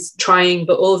is trying,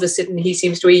 but all of a sudden he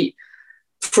seems to eat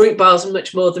fruit bars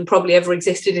much more than probably ever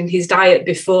existed in his diet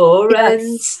before.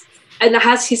 Yes. and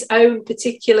has his own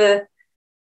particular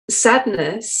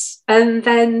sadness, and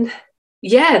then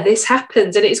this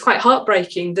happens, and it's quite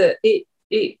heartbreaking that it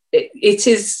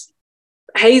is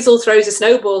Hazel throws a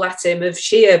snowball at him of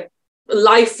sheer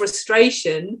life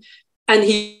frustration, and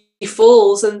he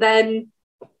falls, and then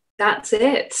that's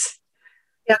it.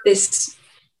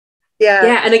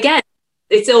 And again,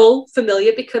 it's all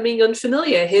familiar becoming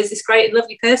unfamiliar. Here's this great and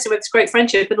lovely person with this great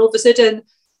friendship, and all of a sudden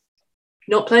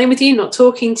not playing with you, not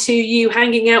talking to you,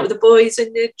 hanging out with the boys,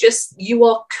 and you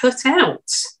are cut out.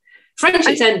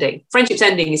 Friendship's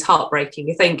ending is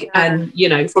heartbreaking, I think. And you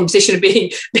know, from a position of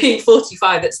being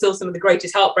 45, that's still some of the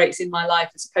greatest heartbreaks in my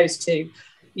life, as opposed to,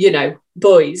 you know,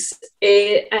 boys.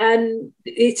 And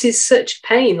it is such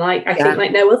pain, like I think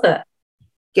like no other.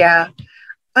 Yeah.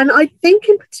 And I think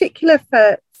in particular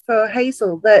for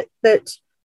Hazel that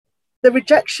the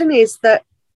rejection is that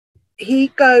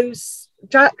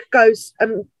Jack goes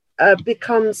and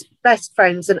becomes best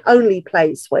friends and only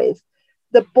plays with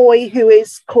the boy who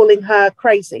is calling her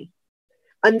crazy.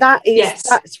 And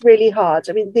that's really hard.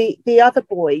 I mean, the other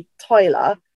boy,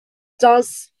 Tyler,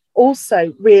 does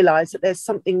also realise that there's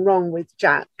something wrong with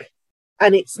Jack.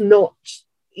 And it's not,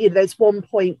 you know, there's one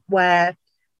point where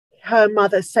her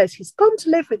mother says he's gone to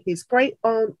live with his great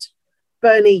aunt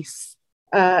Bernice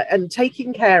and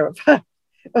taking care of her.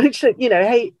 Which, you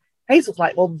know, Hazel's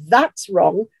like, well, that's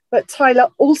wrong. But Tyler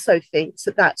also thinks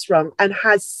that that's wrong and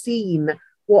has seen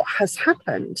what has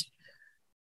happened.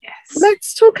 Yes.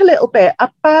 Let's talk a little bit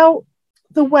about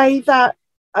the way that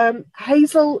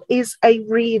Hazel is a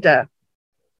reader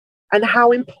and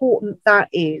how important that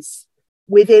is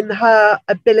within her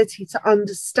ability to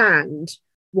understand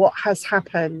what has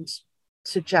happened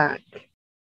to Jack.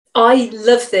 I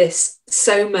love this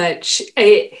so much.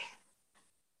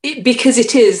 Because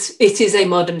it is a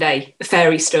modern day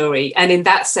fairy story, and in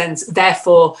that sense,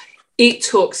 therefore, it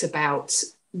talks about,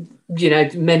 you know,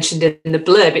 mentioned in the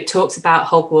blurb, it talks about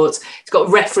Hogwarts. It's got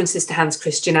references to Hans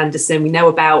Christian Andersen. We know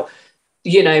about,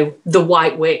 you know, the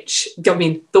White Witch. I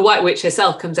mean, the White Witch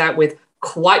herself comes out with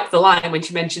quite the line when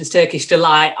she mentions Turkish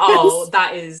delight. Oh,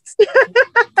 that is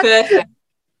perfect.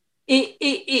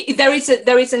 There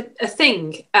is a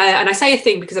thing, and I say a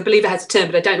thing because I believe it has a term,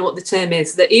 but I don't know what the term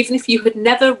is, that even if you had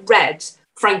never read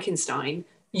Frankenstein,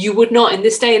 you would not in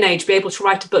this day and age be able to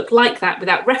write a book like that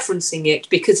without referencing it,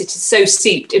 because it is so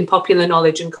steeped in popular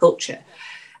knowledge and culture.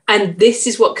 And this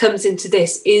is what comes into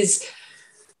this is,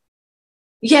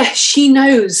 she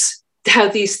knows how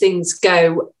these things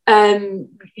go.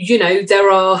 You know, there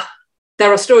are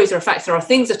stories, there are facts, there are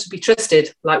things that are to be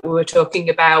trusted, like we were talking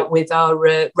about with our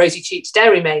Rosy Cheeks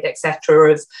Dairymaid,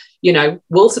 etc. Of, you know,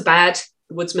 wolves are bad,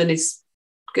 the woodsman is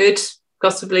good,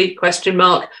 possibly, question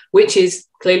mark, witch is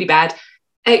clearly bad,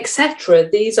 etc.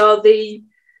 These are the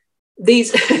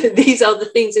these these are the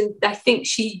things, and I think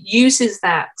she uses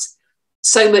that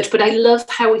so much. But I love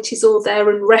how it is all there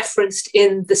and referenced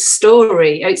in the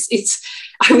story. It's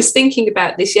I was thinking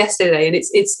about this yesterday, and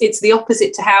it's the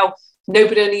opposite to how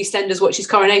nobody on EastEnders watches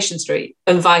Coronation Street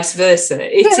and vice versa.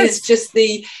 It is just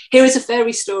here is a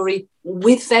fairy story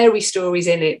with fairy stories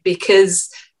in it,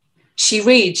 because she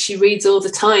reads all the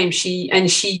time.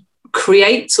 She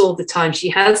creates all the time. She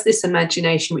has this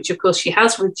imagination, which of course she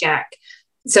has with Jack.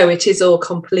 So it is all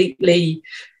completely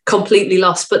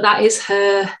lost. But that is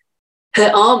her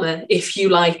armor, if you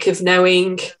like, of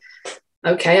knowing,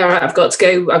 okay, all right, I've got to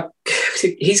go.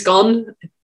 He's gone.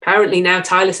 Apparently now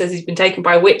Tyler says he's been taken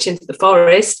by a witch into the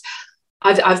forest.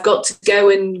 I've got to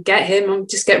go and get him and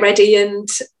just get ready and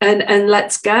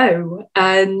let's go.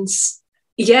 And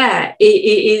yeah, it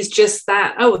is just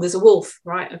that, oh, there's a wolf,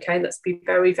 right? Okay, let's be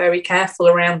very, very careful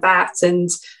around that, and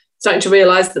starting to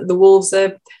realise that the wolves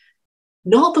are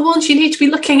not the ones you need to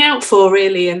be looking out for,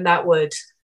 really, in that wood.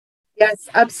 Yes,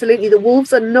 absolutely. The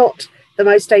wolves are not the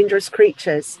most dangerous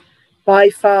creatures by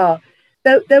far.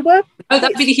 There were... Oh,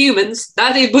 that'd be the humans.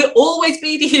 It will always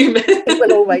be the humans. It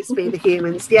will always be the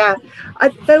humans, yeah.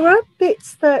 There were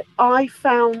bits that I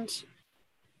found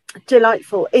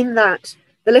delightful in that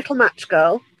the little match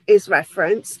girl is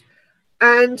referenced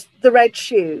and the red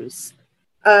shoes.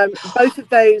 Both of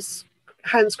those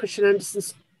Hans Christian Andersen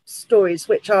stories,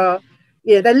 which are,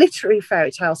 they're literary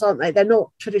fairy tales, aren't they? They're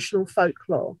not traditional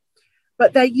folklore,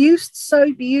 but they're used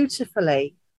so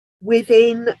beautifully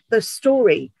within the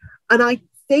story. And I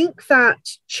think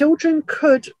that children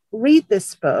could read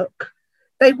this book.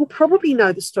 They will probably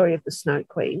know the story of the Snow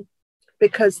Queen,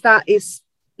 because that is,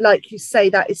 like you say,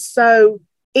 that is so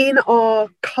in our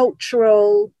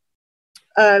cultural,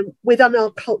 within our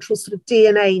cultural sort of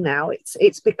DNA now.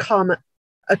 It's become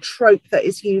a trope that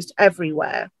is used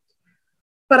everywhere.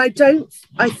 But I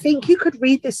think you could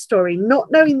read this story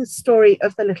not knowing the story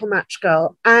of the little match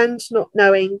girl and not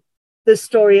knowing the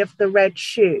story of the red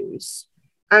shoes,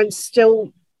 and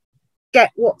still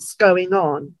get what's going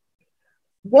on.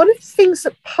 One of the things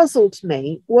that puzzled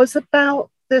me was about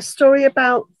the story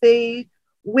about the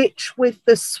witch with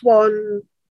the swan,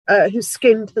 who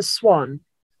skinned the swan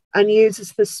and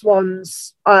uses the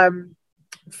swan's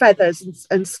feathers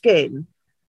and skin.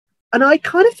 And I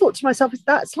kind of thought to myself,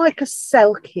 that's like a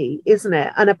Selkie, isn't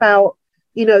it? And about,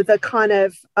 the kind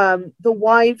of the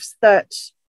wives that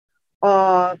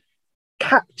are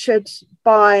captured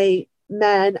by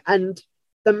men, and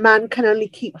the man can only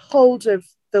keep hold of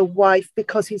the wife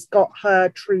because he's got her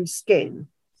true skin.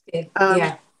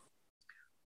 Yeah.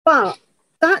 But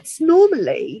that's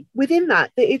normally within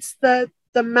that it's the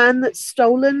man that's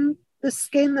stolen the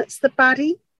skin that's the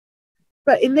baddie.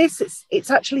 But in this,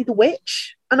 it's actually the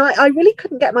witch. And I really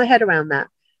couldn't get my head around that.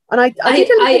 And I did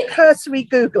a little cursory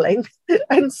Googling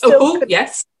and still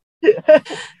yes.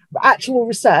 actual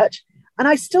research. And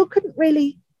I still couldn't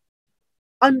really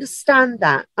understand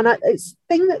that. And it's a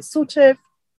thing that's sort of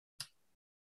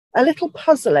a little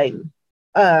puzzling,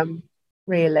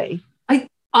 really.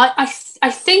 I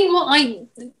think what I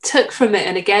took from it,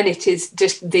 and again, it is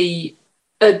just it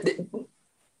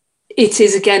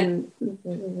is again,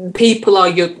 people are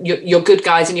your good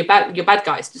guys and your bad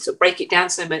guys, to sort of break it down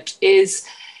so much, is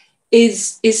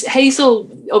Hazel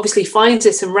obviously finds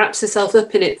this and wraps herself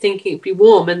up in it thinking it'd be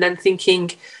warm, and then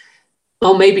thinking,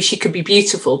 oh, maybe she could be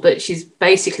beautiful, but she's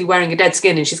basically wearing a dead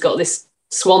skin and she's got this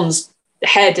swan's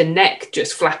head and neck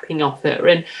just flapping off her.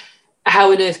 And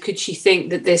how on earth could she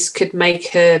think that this could make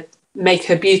her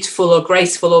beautiful or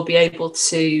graceful or be able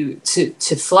to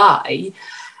fly?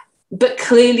 But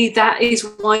clearly that is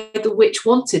why the witch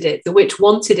wanted it. The witch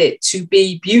wanted it to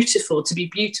be beautiful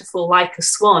like a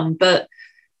swan. But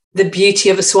the beauty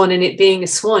of a swan in it being a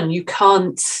swan, you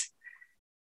can't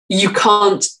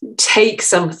take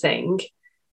something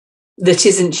that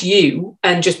isn't you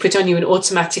and just put on you and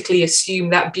automatically assume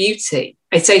that beauty.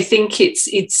 I think it's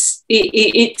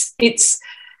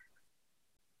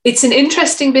an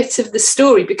interesting bit of the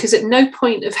story, because at no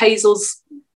point of Hazel's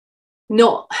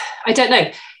I don't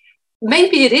know,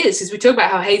 maybe it is, as we talk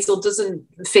about how Hazel doesn't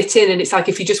fit in, and it's like,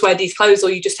 if you just wear these clothes, or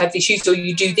you just have these shoes, or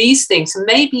you do these things. So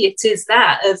maybe it is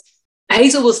that of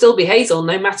Hazel will still be Hazel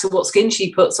no matter what skin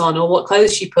she puts on or what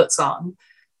clothes she puts on.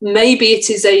 Maybe it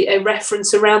is a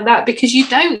reference around that, because you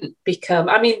don't become,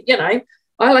 I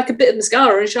like a bit of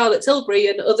mascara and Charlotte Tilbury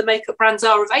and other makeup brands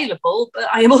are available, but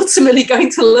I am ultimately going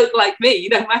to look like me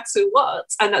no matter what.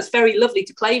 And that's very lovely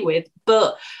to play with,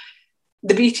 but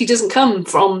the beauty doesn't come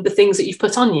from the things that you've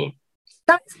put on you.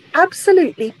 That's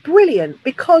absolutely brilliant,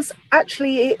 because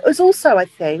actually it was also, I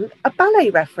think, a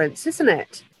ballet reference, isn't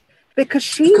it?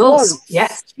 because of course,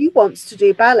 yes, she wants to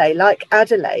do ballet like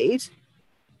Adelaide,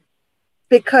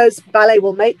 because ballet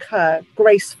will make her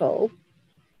graceful.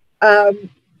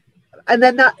 And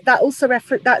then that also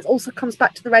comes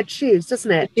back to the red shoes,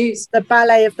 doesn't it? Shoes. The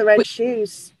ballet of the red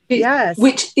shoes. Yes.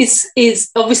 Which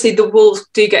is obviously, the wolves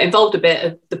do get involved a bit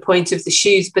at the point of the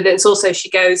shoes, but it's also, she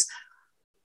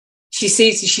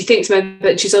thinks a moment,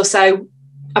 but she's also,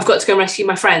 I've got to go and rescue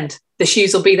my friend. The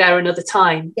shoes will be there another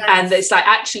time. Yes. And it's like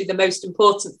actually the most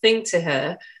important thing to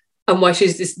her, and why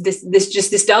she's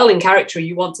this darling character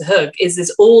you want to hug, is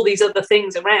there's all these other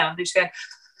things around. And she's going,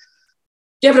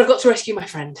 yeah, but I've got to rescue my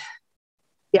friend.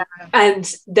 Yeah.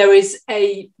 And there is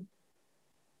a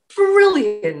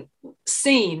brilliant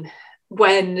scene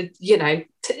when,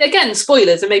 again,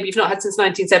 spoilers, and maybe you've not had since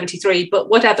 1973, but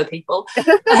whatever, people.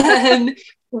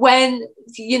 When,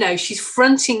 she's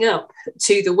fronting up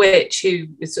to the witch, who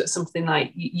is something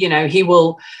like, he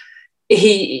will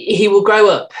grow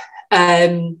up,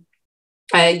 he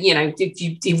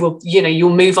will,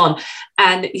 you'll move on,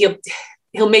 and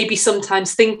he'll maybe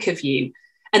sometimes think of you.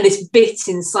 And this bit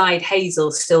inside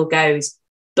Hazel still goes,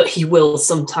 but he will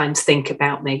sometimes think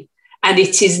about me. And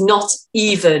it is not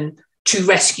even to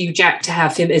rescue Jack to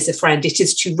have him as a friend. It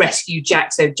is to rescue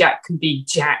Jack so Jack can be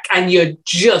Jack. And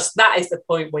that is the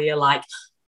point where you're like,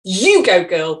 you go,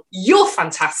 girl, you're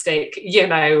fantastic,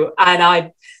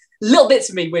 and little bits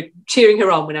of me were cheering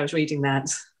her on when I was reading that.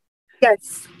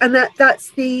 Yes. And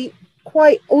that's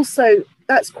quite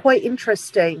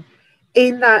interesting,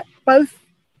 in that both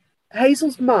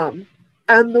Hazel's mum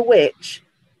and the witch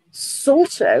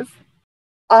sort of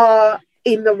are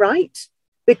in the right,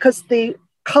 because the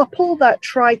couple that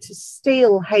tried to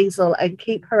steal Hazel and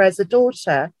keep her as a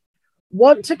daughter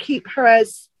want to keep her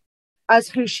as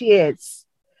who she is,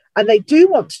 and they do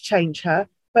want to change her,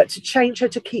 but to change her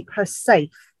to keep her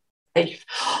safe.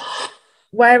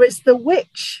 Whereas the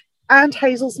witch and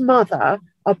Hazel's mother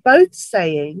are both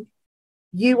saying,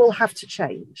 you will have to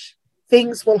change,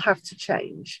 things will have to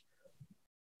change.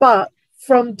 But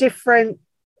from different,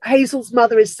 Hazel's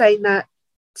mother is saying that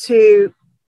to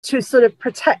sort of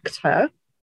protect her,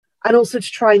 and also to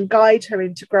try and guide her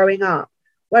into growing up.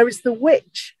 Whereas the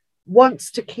witch wants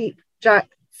to keep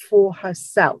Jack for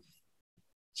herself.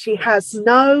 She has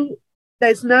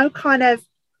there's no kind of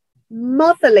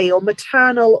motherly or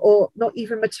maternal, or not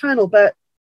even maternal, but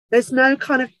there's no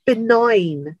kind of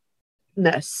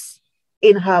benignness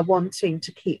in her wanting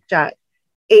to keep Jack.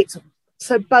 It's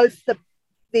so both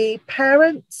the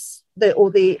parents, or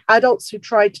the adults who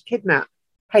tried to kidnap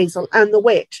Hazel, and the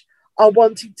witch are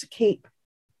wanting to keep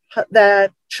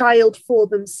their child for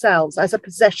themselves as a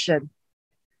possession,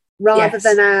 rather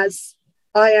than as,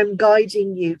 I am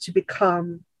guiding you to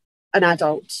become an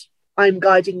adult. I'm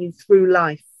guiding you through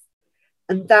life.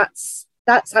 And that's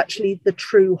actually the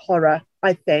true horror,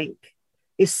 I think.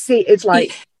 It's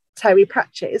like Terry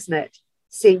Pratchett, isn't it?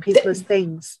 Seeing people as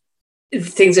things.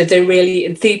 Things that they really,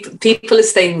 and people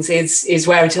as things is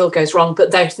where it all goes wrong.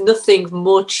 But there's nothing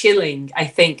more chilling, I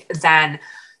think, than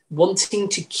wanting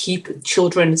to keep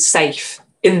children safe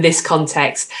in this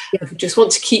context. Yeah. I just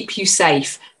want to keep you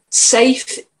safe.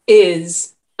 Safe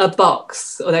is a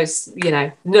box, although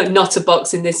not a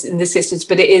box in this instance,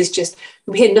 but it is just,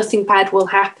 here, nothing bad will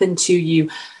happen to you.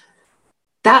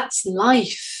 That's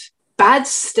life. Bad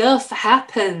stuff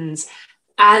happens.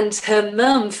 And her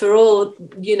mum, for all,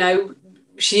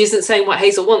 she isn't saying what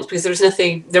Hazel wants, because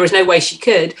there is no way she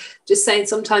could. Just saying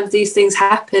sometimes these things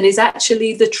happen is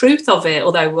actually the truth of it.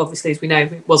 Although obviously, as we know,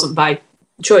 it wasn't by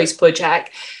choice, poor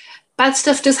Jack. Bad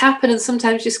stuff does happen, and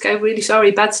sometimes just go, really sorry,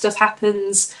 bad stuff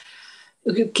happens.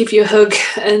 We'll give you a hug,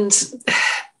 and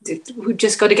we've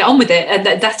just got to get on with it. And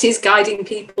that is guiding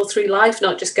people through life,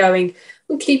 not just going,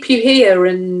 we'll keep you here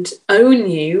and own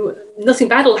you. Nothing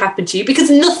bad will happen to you,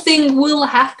 because nothing will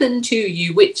happen to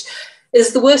you, which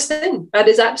is the worst thing. That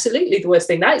is absolutely the worst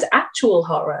thing. That is actual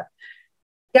horror.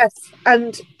 Yes,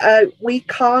 and we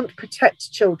can't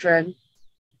protect children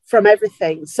from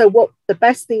everything. So the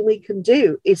best thing we can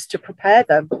do is to prepare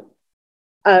them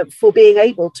for being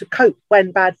able to cope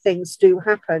when bad things do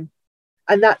happen.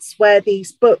 And that's where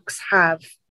these books have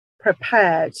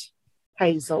prepared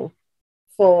Hazel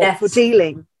for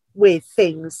dealing with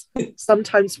things.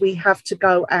 Sometimes we have to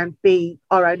go and be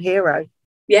our own hero.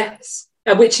 Yes.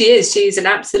 Which she is. She is an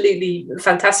absolutely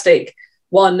fantastic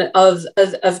one of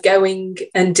going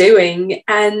and doing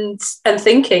and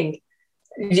thinking.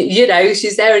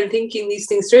 She's there and thinking these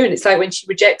things through. And it's like when she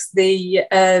rejects the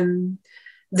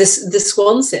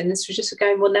Swanson, it's just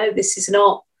going, well, no, this is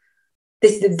not.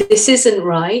 This isn't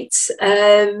right.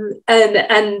 And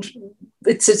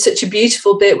it's such a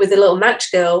beautiful bit with the little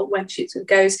match girl when she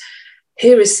goes,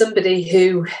 here is somebody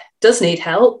who does need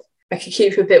help. I can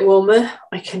keep you a bit warmer.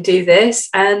 I can do this.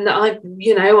 And I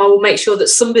will make sure that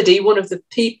somebody, one of the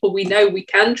people we know we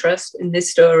can trust in this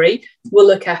story, will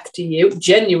look after you,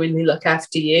 genuinely look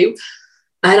after you.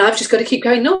 And I've just got to keep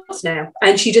going north now.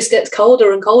 And she just gets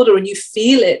colder and colder, and you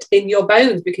feel it in your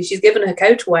bones because she's given her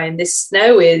coat away. And this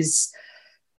snow is,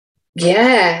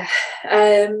 yeah.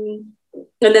 And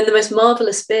then the most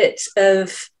marvellous bit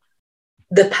of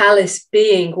the palace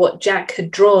being what Jack had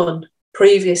drawn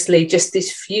previously, just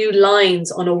these few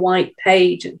lines on a white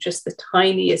page, and just the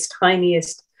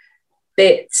tiniest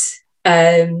bits,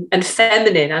 and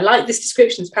feminine. I like this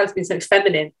description, the palace being so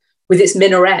feminine with its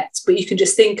minarets, but you can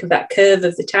just think of that curve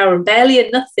of the tower and barely a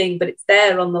nothing, but it's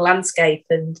there on the landscape.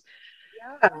 And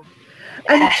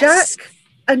yes.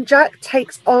 and Jack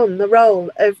takes on the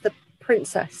role of the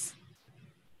princess,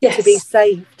 yes, to be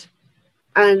saved,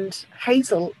 and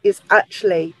Hazel is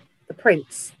actually the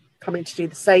prince coming to do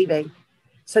the saving.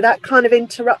 So that kind of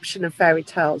interruption of fairy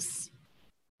tales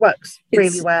works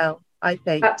really well, I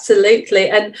think. Absolutely.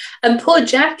 And poor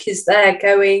Jack is there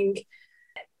going,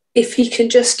 if he can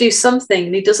just do something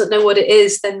and he doesn't know what it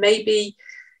is, then maybe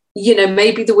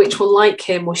the witch will like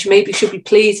him, or maybe she'll be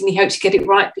pleased, and he hopes to get it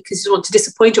right because he doesn't want to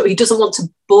disappoint her, or he doesn't want to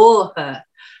bore her.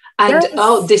 And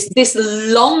yes. This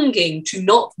longing to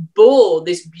not bore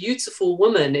this beautiful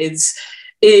woman is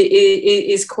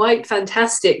quite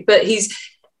fantastic. But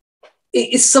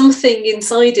it's something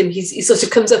inside him. He sort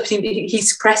of comes up and he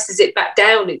suppresses it back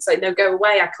down. It's like, no, go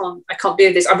away. I can't be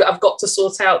with this. I've got to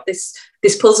sort out this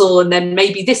puzzle, and then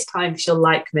maybe this time she'll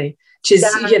like me. Which is,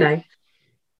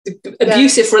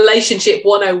 abusive relationship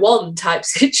 101 type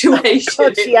situation.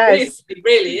 God, yes. It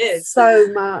really is. So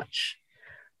much.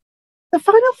 The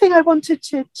final thing I wanted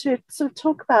to sort of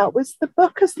talk about was the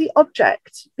book as the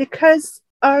object, because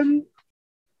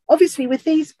obviously with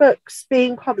these books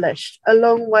being published a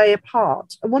long way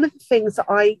apart, and one of the things that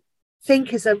I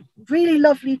think is a really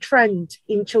lovely trend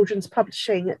in children's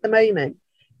publishing at the moment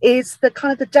is the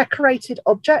kind of the decorated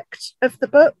object of the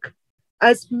book,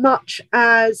 as much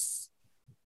as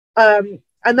and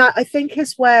that I think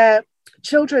is where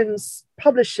children's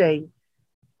publishing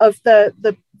of the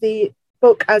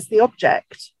book as the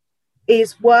object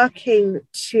is working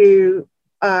to,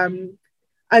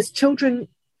 as children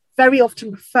very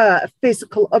often prefer a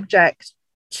physical object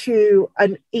to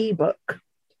an ebook.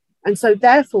 And so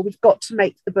therefore we've got to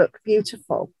make the book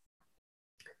beautiful.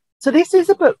 So this is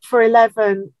a book for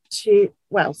 11 to,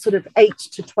 well, sort of 8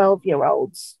 to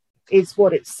 12-year-olds is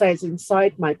what it says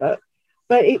inside my book.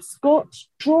 But it's got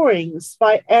drawings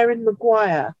by Erin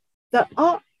Maguire that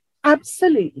are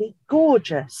absolutely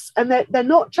gorgeous. And they're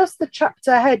not just the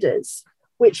chapter headers,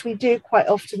 which we do quite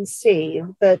often see,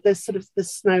 the sort of the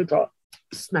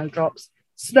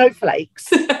snowflakes,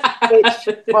 which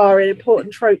are an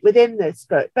important trope within this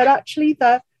book, but actually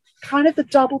the kind of the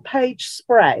double page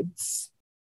spreads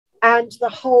and the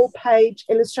whole page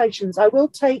illustrations. I will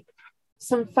take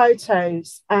some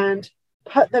photos and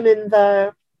put them in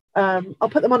the I'll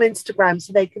put them on Instagram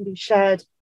so they can be shared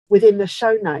within the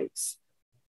show notes.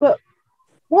 But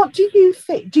what do you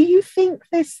think? Do you think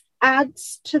this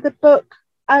adds to the book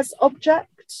as object?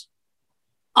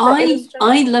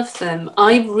 I love them.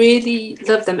 I really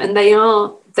love them, and they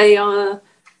are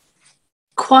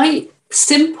quite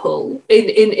simple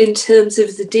in terms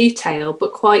of the detail,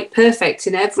 but quite perfect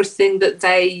in everything that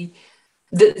they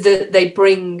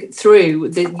bring through.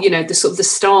 The sort of the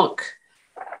stark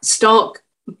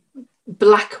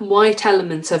black and white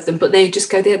elements of them, but they just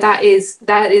go there. That is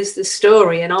the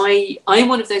story. And I'm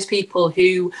one of those people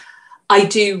who I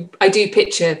do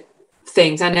picture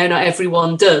things. I know not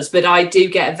everyone does, but I do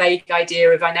get a vague idea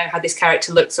of, I know how this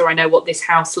character looks, or I know what this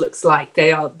house looks like.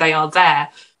 They are there,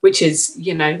 which is,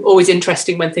 always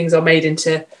interesting when things are made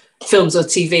into films or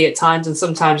TV at times, and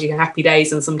sometimes you get happy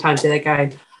days and sometimes they're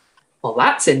going, well,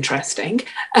 that's interesting.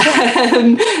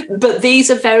 But these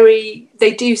are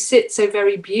they do sit so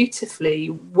very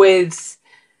beautifully with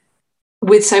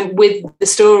the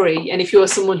story. And if you're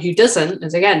someone who doesn't,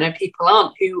 as again, no, people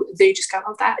aren't, who they just go,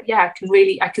 oh, that, yeah,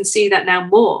 I can see that now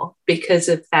more because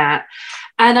of that.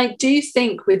 And I do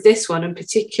think with this one, and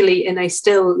particularly in a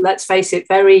still, let's face it,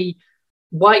 very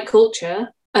white culture,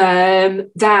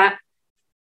 that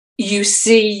you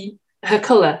see her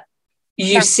colour.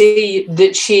 You see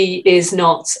that she is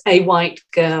not a white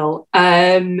girl.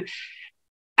 And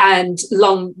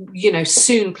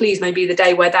soon, please, may be the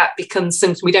day where that becomes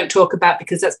something we don't talk about,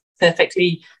 because that's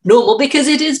perfectly normal, because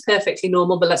it is perfectly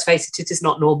normal. But let's face it is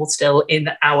not normal still in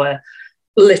our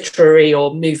literary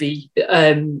or movie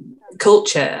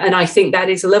culture. And I think that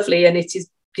is lovely, and it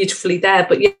is beautifully there.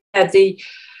 But yeah,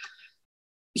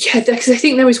 Yeah, because I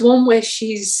think there is one where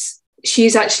she's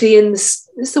actually in this.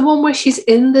 It's the one where she's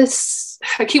in this.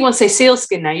 I keep wanting to say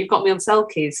sealskin now. You've got me on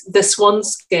selkies. The swan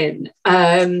skin.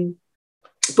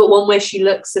 But one where she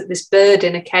looks at this bird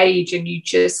in a cage, and you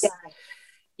just,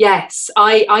 yes,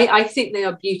 I think they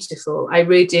are beautiful. I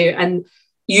really do. And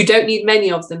you don't need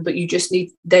many of them, but you just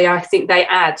need, I think they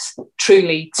add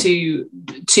truly to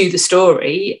the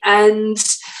story. And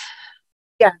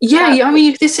I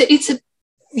mean, it's a,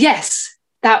 yes,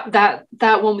 that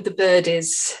one with the bird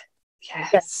is,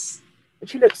 yes.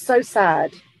 She looks so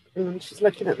sad. And she's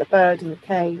looking at the bird in the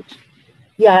cage.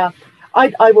 Yeah,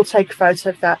 I will take a photo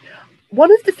of that. One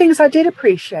of the things I did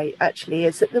appreciate, actually,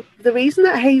 is that the reason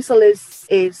that Hazel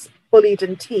is bullied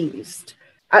and teased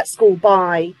at school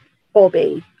by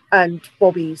Bobby and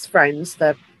Bobby's friends,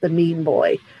 the mean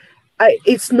boy,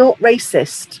 it's not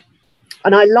racist.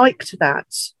 And I liked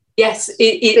that. Yes,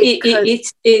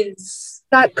 it is.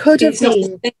 That could have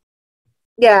been.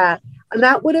 Yeah, and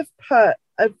that would have put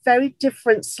a very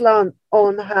different slant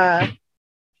on her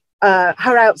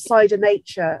outsider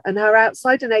nature. And her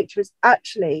outsider nature is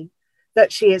actually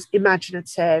that she is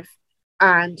imaginative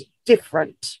and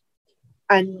different.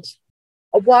 And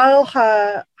while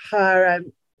the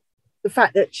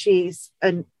fact that she's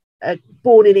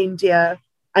born in India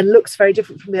and looks very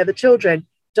different from the other children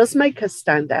does make her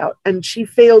stand out, and she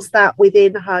feels that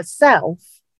within herself,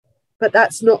 but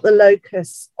that's not the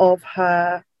locus of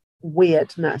her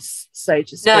weirdness, so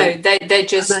to speak. No, they're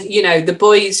just, the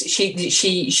boys,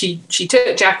 she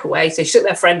took Jack away, so she took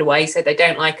their friend away, so they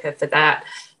don't like her for that.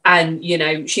 And,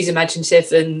 she's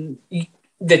imaginative, and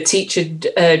the teacher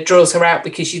draws her out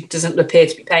because she doesn't appear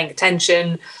to be paying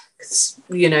attention, because,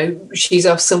 she's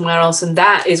off somewhere else, and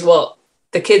that is what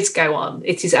the kids go on.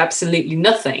 It is absolutely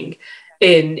nothing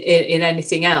in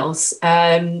anything else.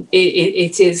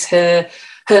 It is her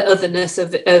otherness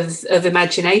of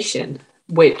imagination,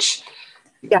 which,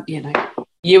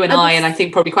 you and I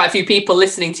think probably quite a few people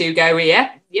listening to go,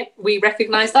 we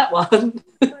recognise that one.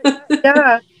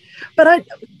 Yeah. But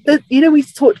we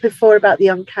talked before about the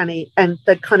uncanny and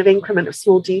the kind of increment of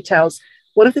small details.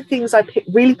 One of the things I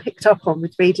really picked up on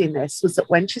with reading this was that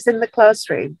when she's in the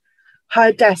classroom,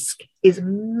 her desk is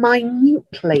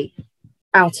minutely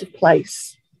out of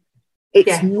place.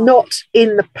 It's not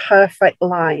in the perfect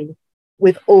line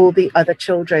with all the other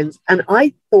children's. And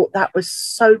I thought that was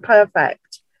so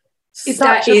perfect.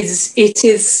 It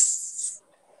is.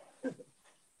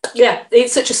 Yeah,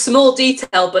 it's such a small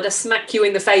detail, but a smack you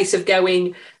in the face of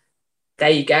going, there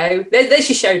you go. There's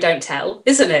your show, don't tell,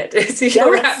 isn't it? It's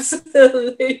your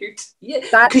absolute. Yeah,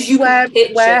 that's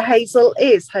where Hazel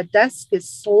is. Her desk is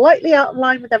slightly out of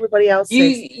line with everybody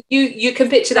else's. You can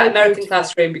picture that American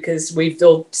classroom, because we've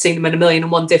all seen them in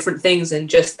 1,000,001 different things, and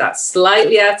just that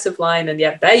slightly out of line. And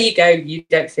there you go. You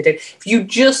don't fit in. If you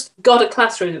just got a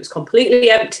classroom that was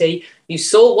completely empty, you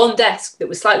saw one desk that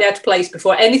was slightly out of place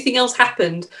before anything else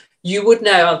happened, you would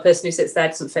know, the person who sits there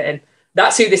doesn't fit in.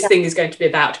 That's who this thing is going to be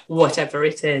about, whatever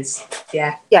it is.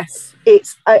 Yeah. Yes,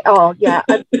 it's. I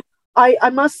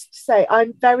must say,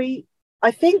 I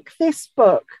think this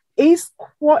book is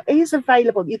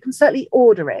available. You can certainly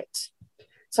order it.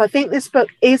 So I think this book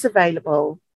is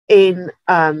available in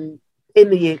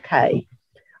the UK.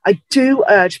 I do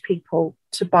urge people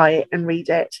to buy it and read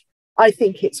it. I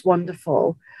think it's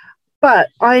wonderful. But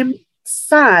I'm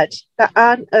sad that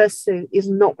Anne Ursu is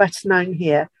not better known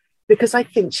here, because I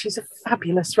think she's a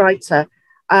fabulous writer.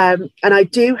 And I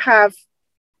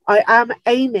am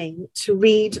aiming to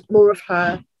read more of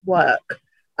her work,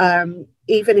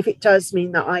 even if it does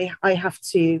mean that I have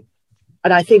to,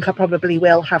 and I think I probably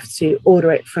will have to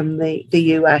order it from the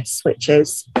US, which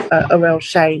is a real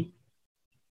shame.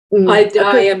 I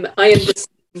am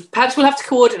perhaps we'll have to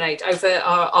coordinate over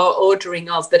our ordering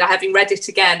of, but having read it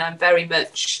again, I'm very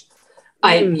much,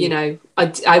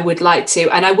 I would like to,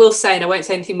 and I will say, and I won't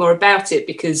say anything more about it,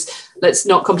 because let's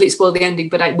not completely spoil the ending,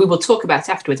 but we will talk about it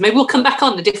afterwards. Maybe we'll come back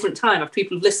on a different time after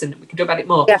people have listened and we can talk about it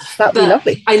more. Yes, that'd be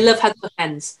lovely. I love how the book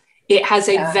ends. It has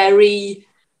very,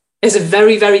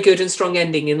 very good and strong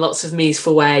ending in lots of ways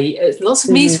for me.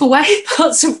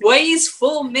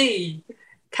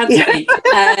 Can't speak.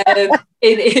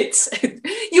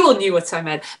 You all knew what I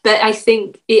meant, but I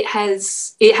think it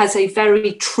has a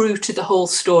very true to the whole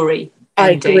story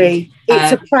ending. I agree.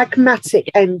 It's a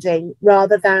pragmatic ending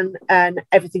rather than an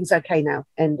everything's okay now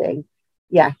ending.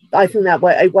 Yeah, I think that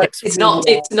it works. It's not.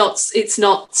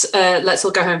 Let's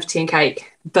all go home for tea and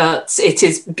cake. But it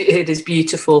is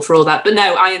beautiful for all that. But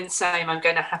no, I am the same. I'm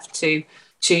going to have to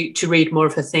read more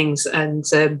of her things, and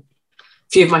a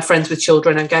few of my friends with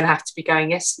children, I'm going to have to be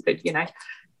going, yes, but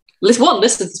one,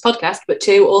 listen to this podcast, but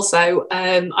two, also,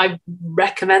 I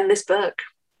recommend this book.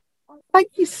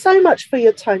 Thank you so much for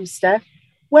your time, Steph.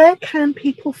 Where can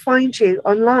people find you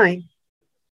online?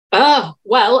 Oh,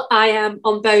 well, I am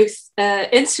on both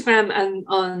Instagram and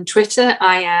on Twitter.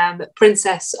 I am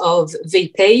Princess of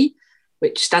VP,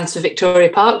 which stands for Victoria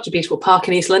Park, which is a beautiful park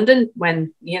in East London.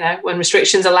 When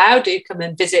restrictions allow, do come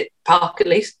and visit park, at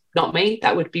least. Not me,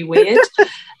 that would be weird.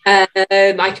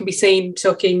 I can be seen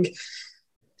talking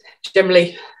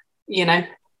generally,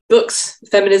 books,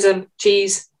 feminism,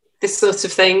 cheese, this sort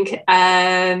of thing. Do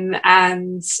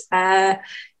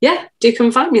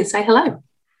come find me and say hello.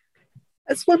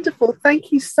 That's wonderful.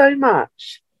 Thank you so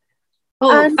much.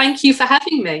 Oh, thank you for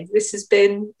having me. This has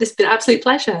been an absolute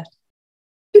pleasure.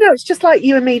 It's just like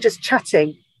you and me just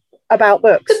chatting about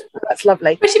books. That's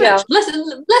lovely. Pretty much.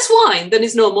 Less wine than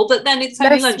is normal, but then it's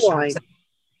only less lunchtime. wine.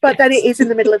 But then it is in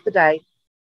the middle of the day.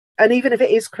 And even if it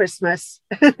is Christmas,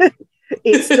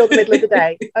 it's still the middle of the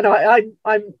day. And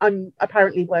I'm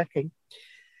apparently working.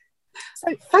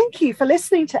 So thank you for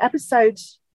listening to episode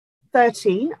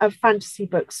 13 of Fantasy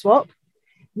Book Swap.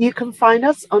 You can find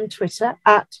us on Twitter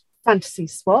at Fantasy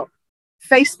Swap,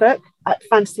 Facebook at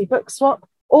Fantasy Book Swap,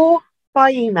 or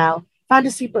by email,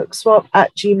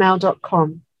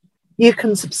 fantasybookswap@gmail.com. You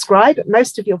can subscribe at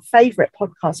most of your favourite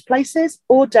podcast places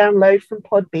or download from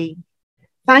Podbean.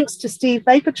 Thanks to Steve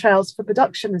Vaportrails for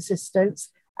production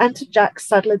assistance and to Jack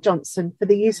Sadler-Johnson for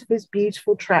the use of his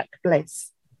beautiful track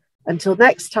Bliss. Until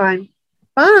next time,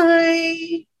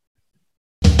 bye!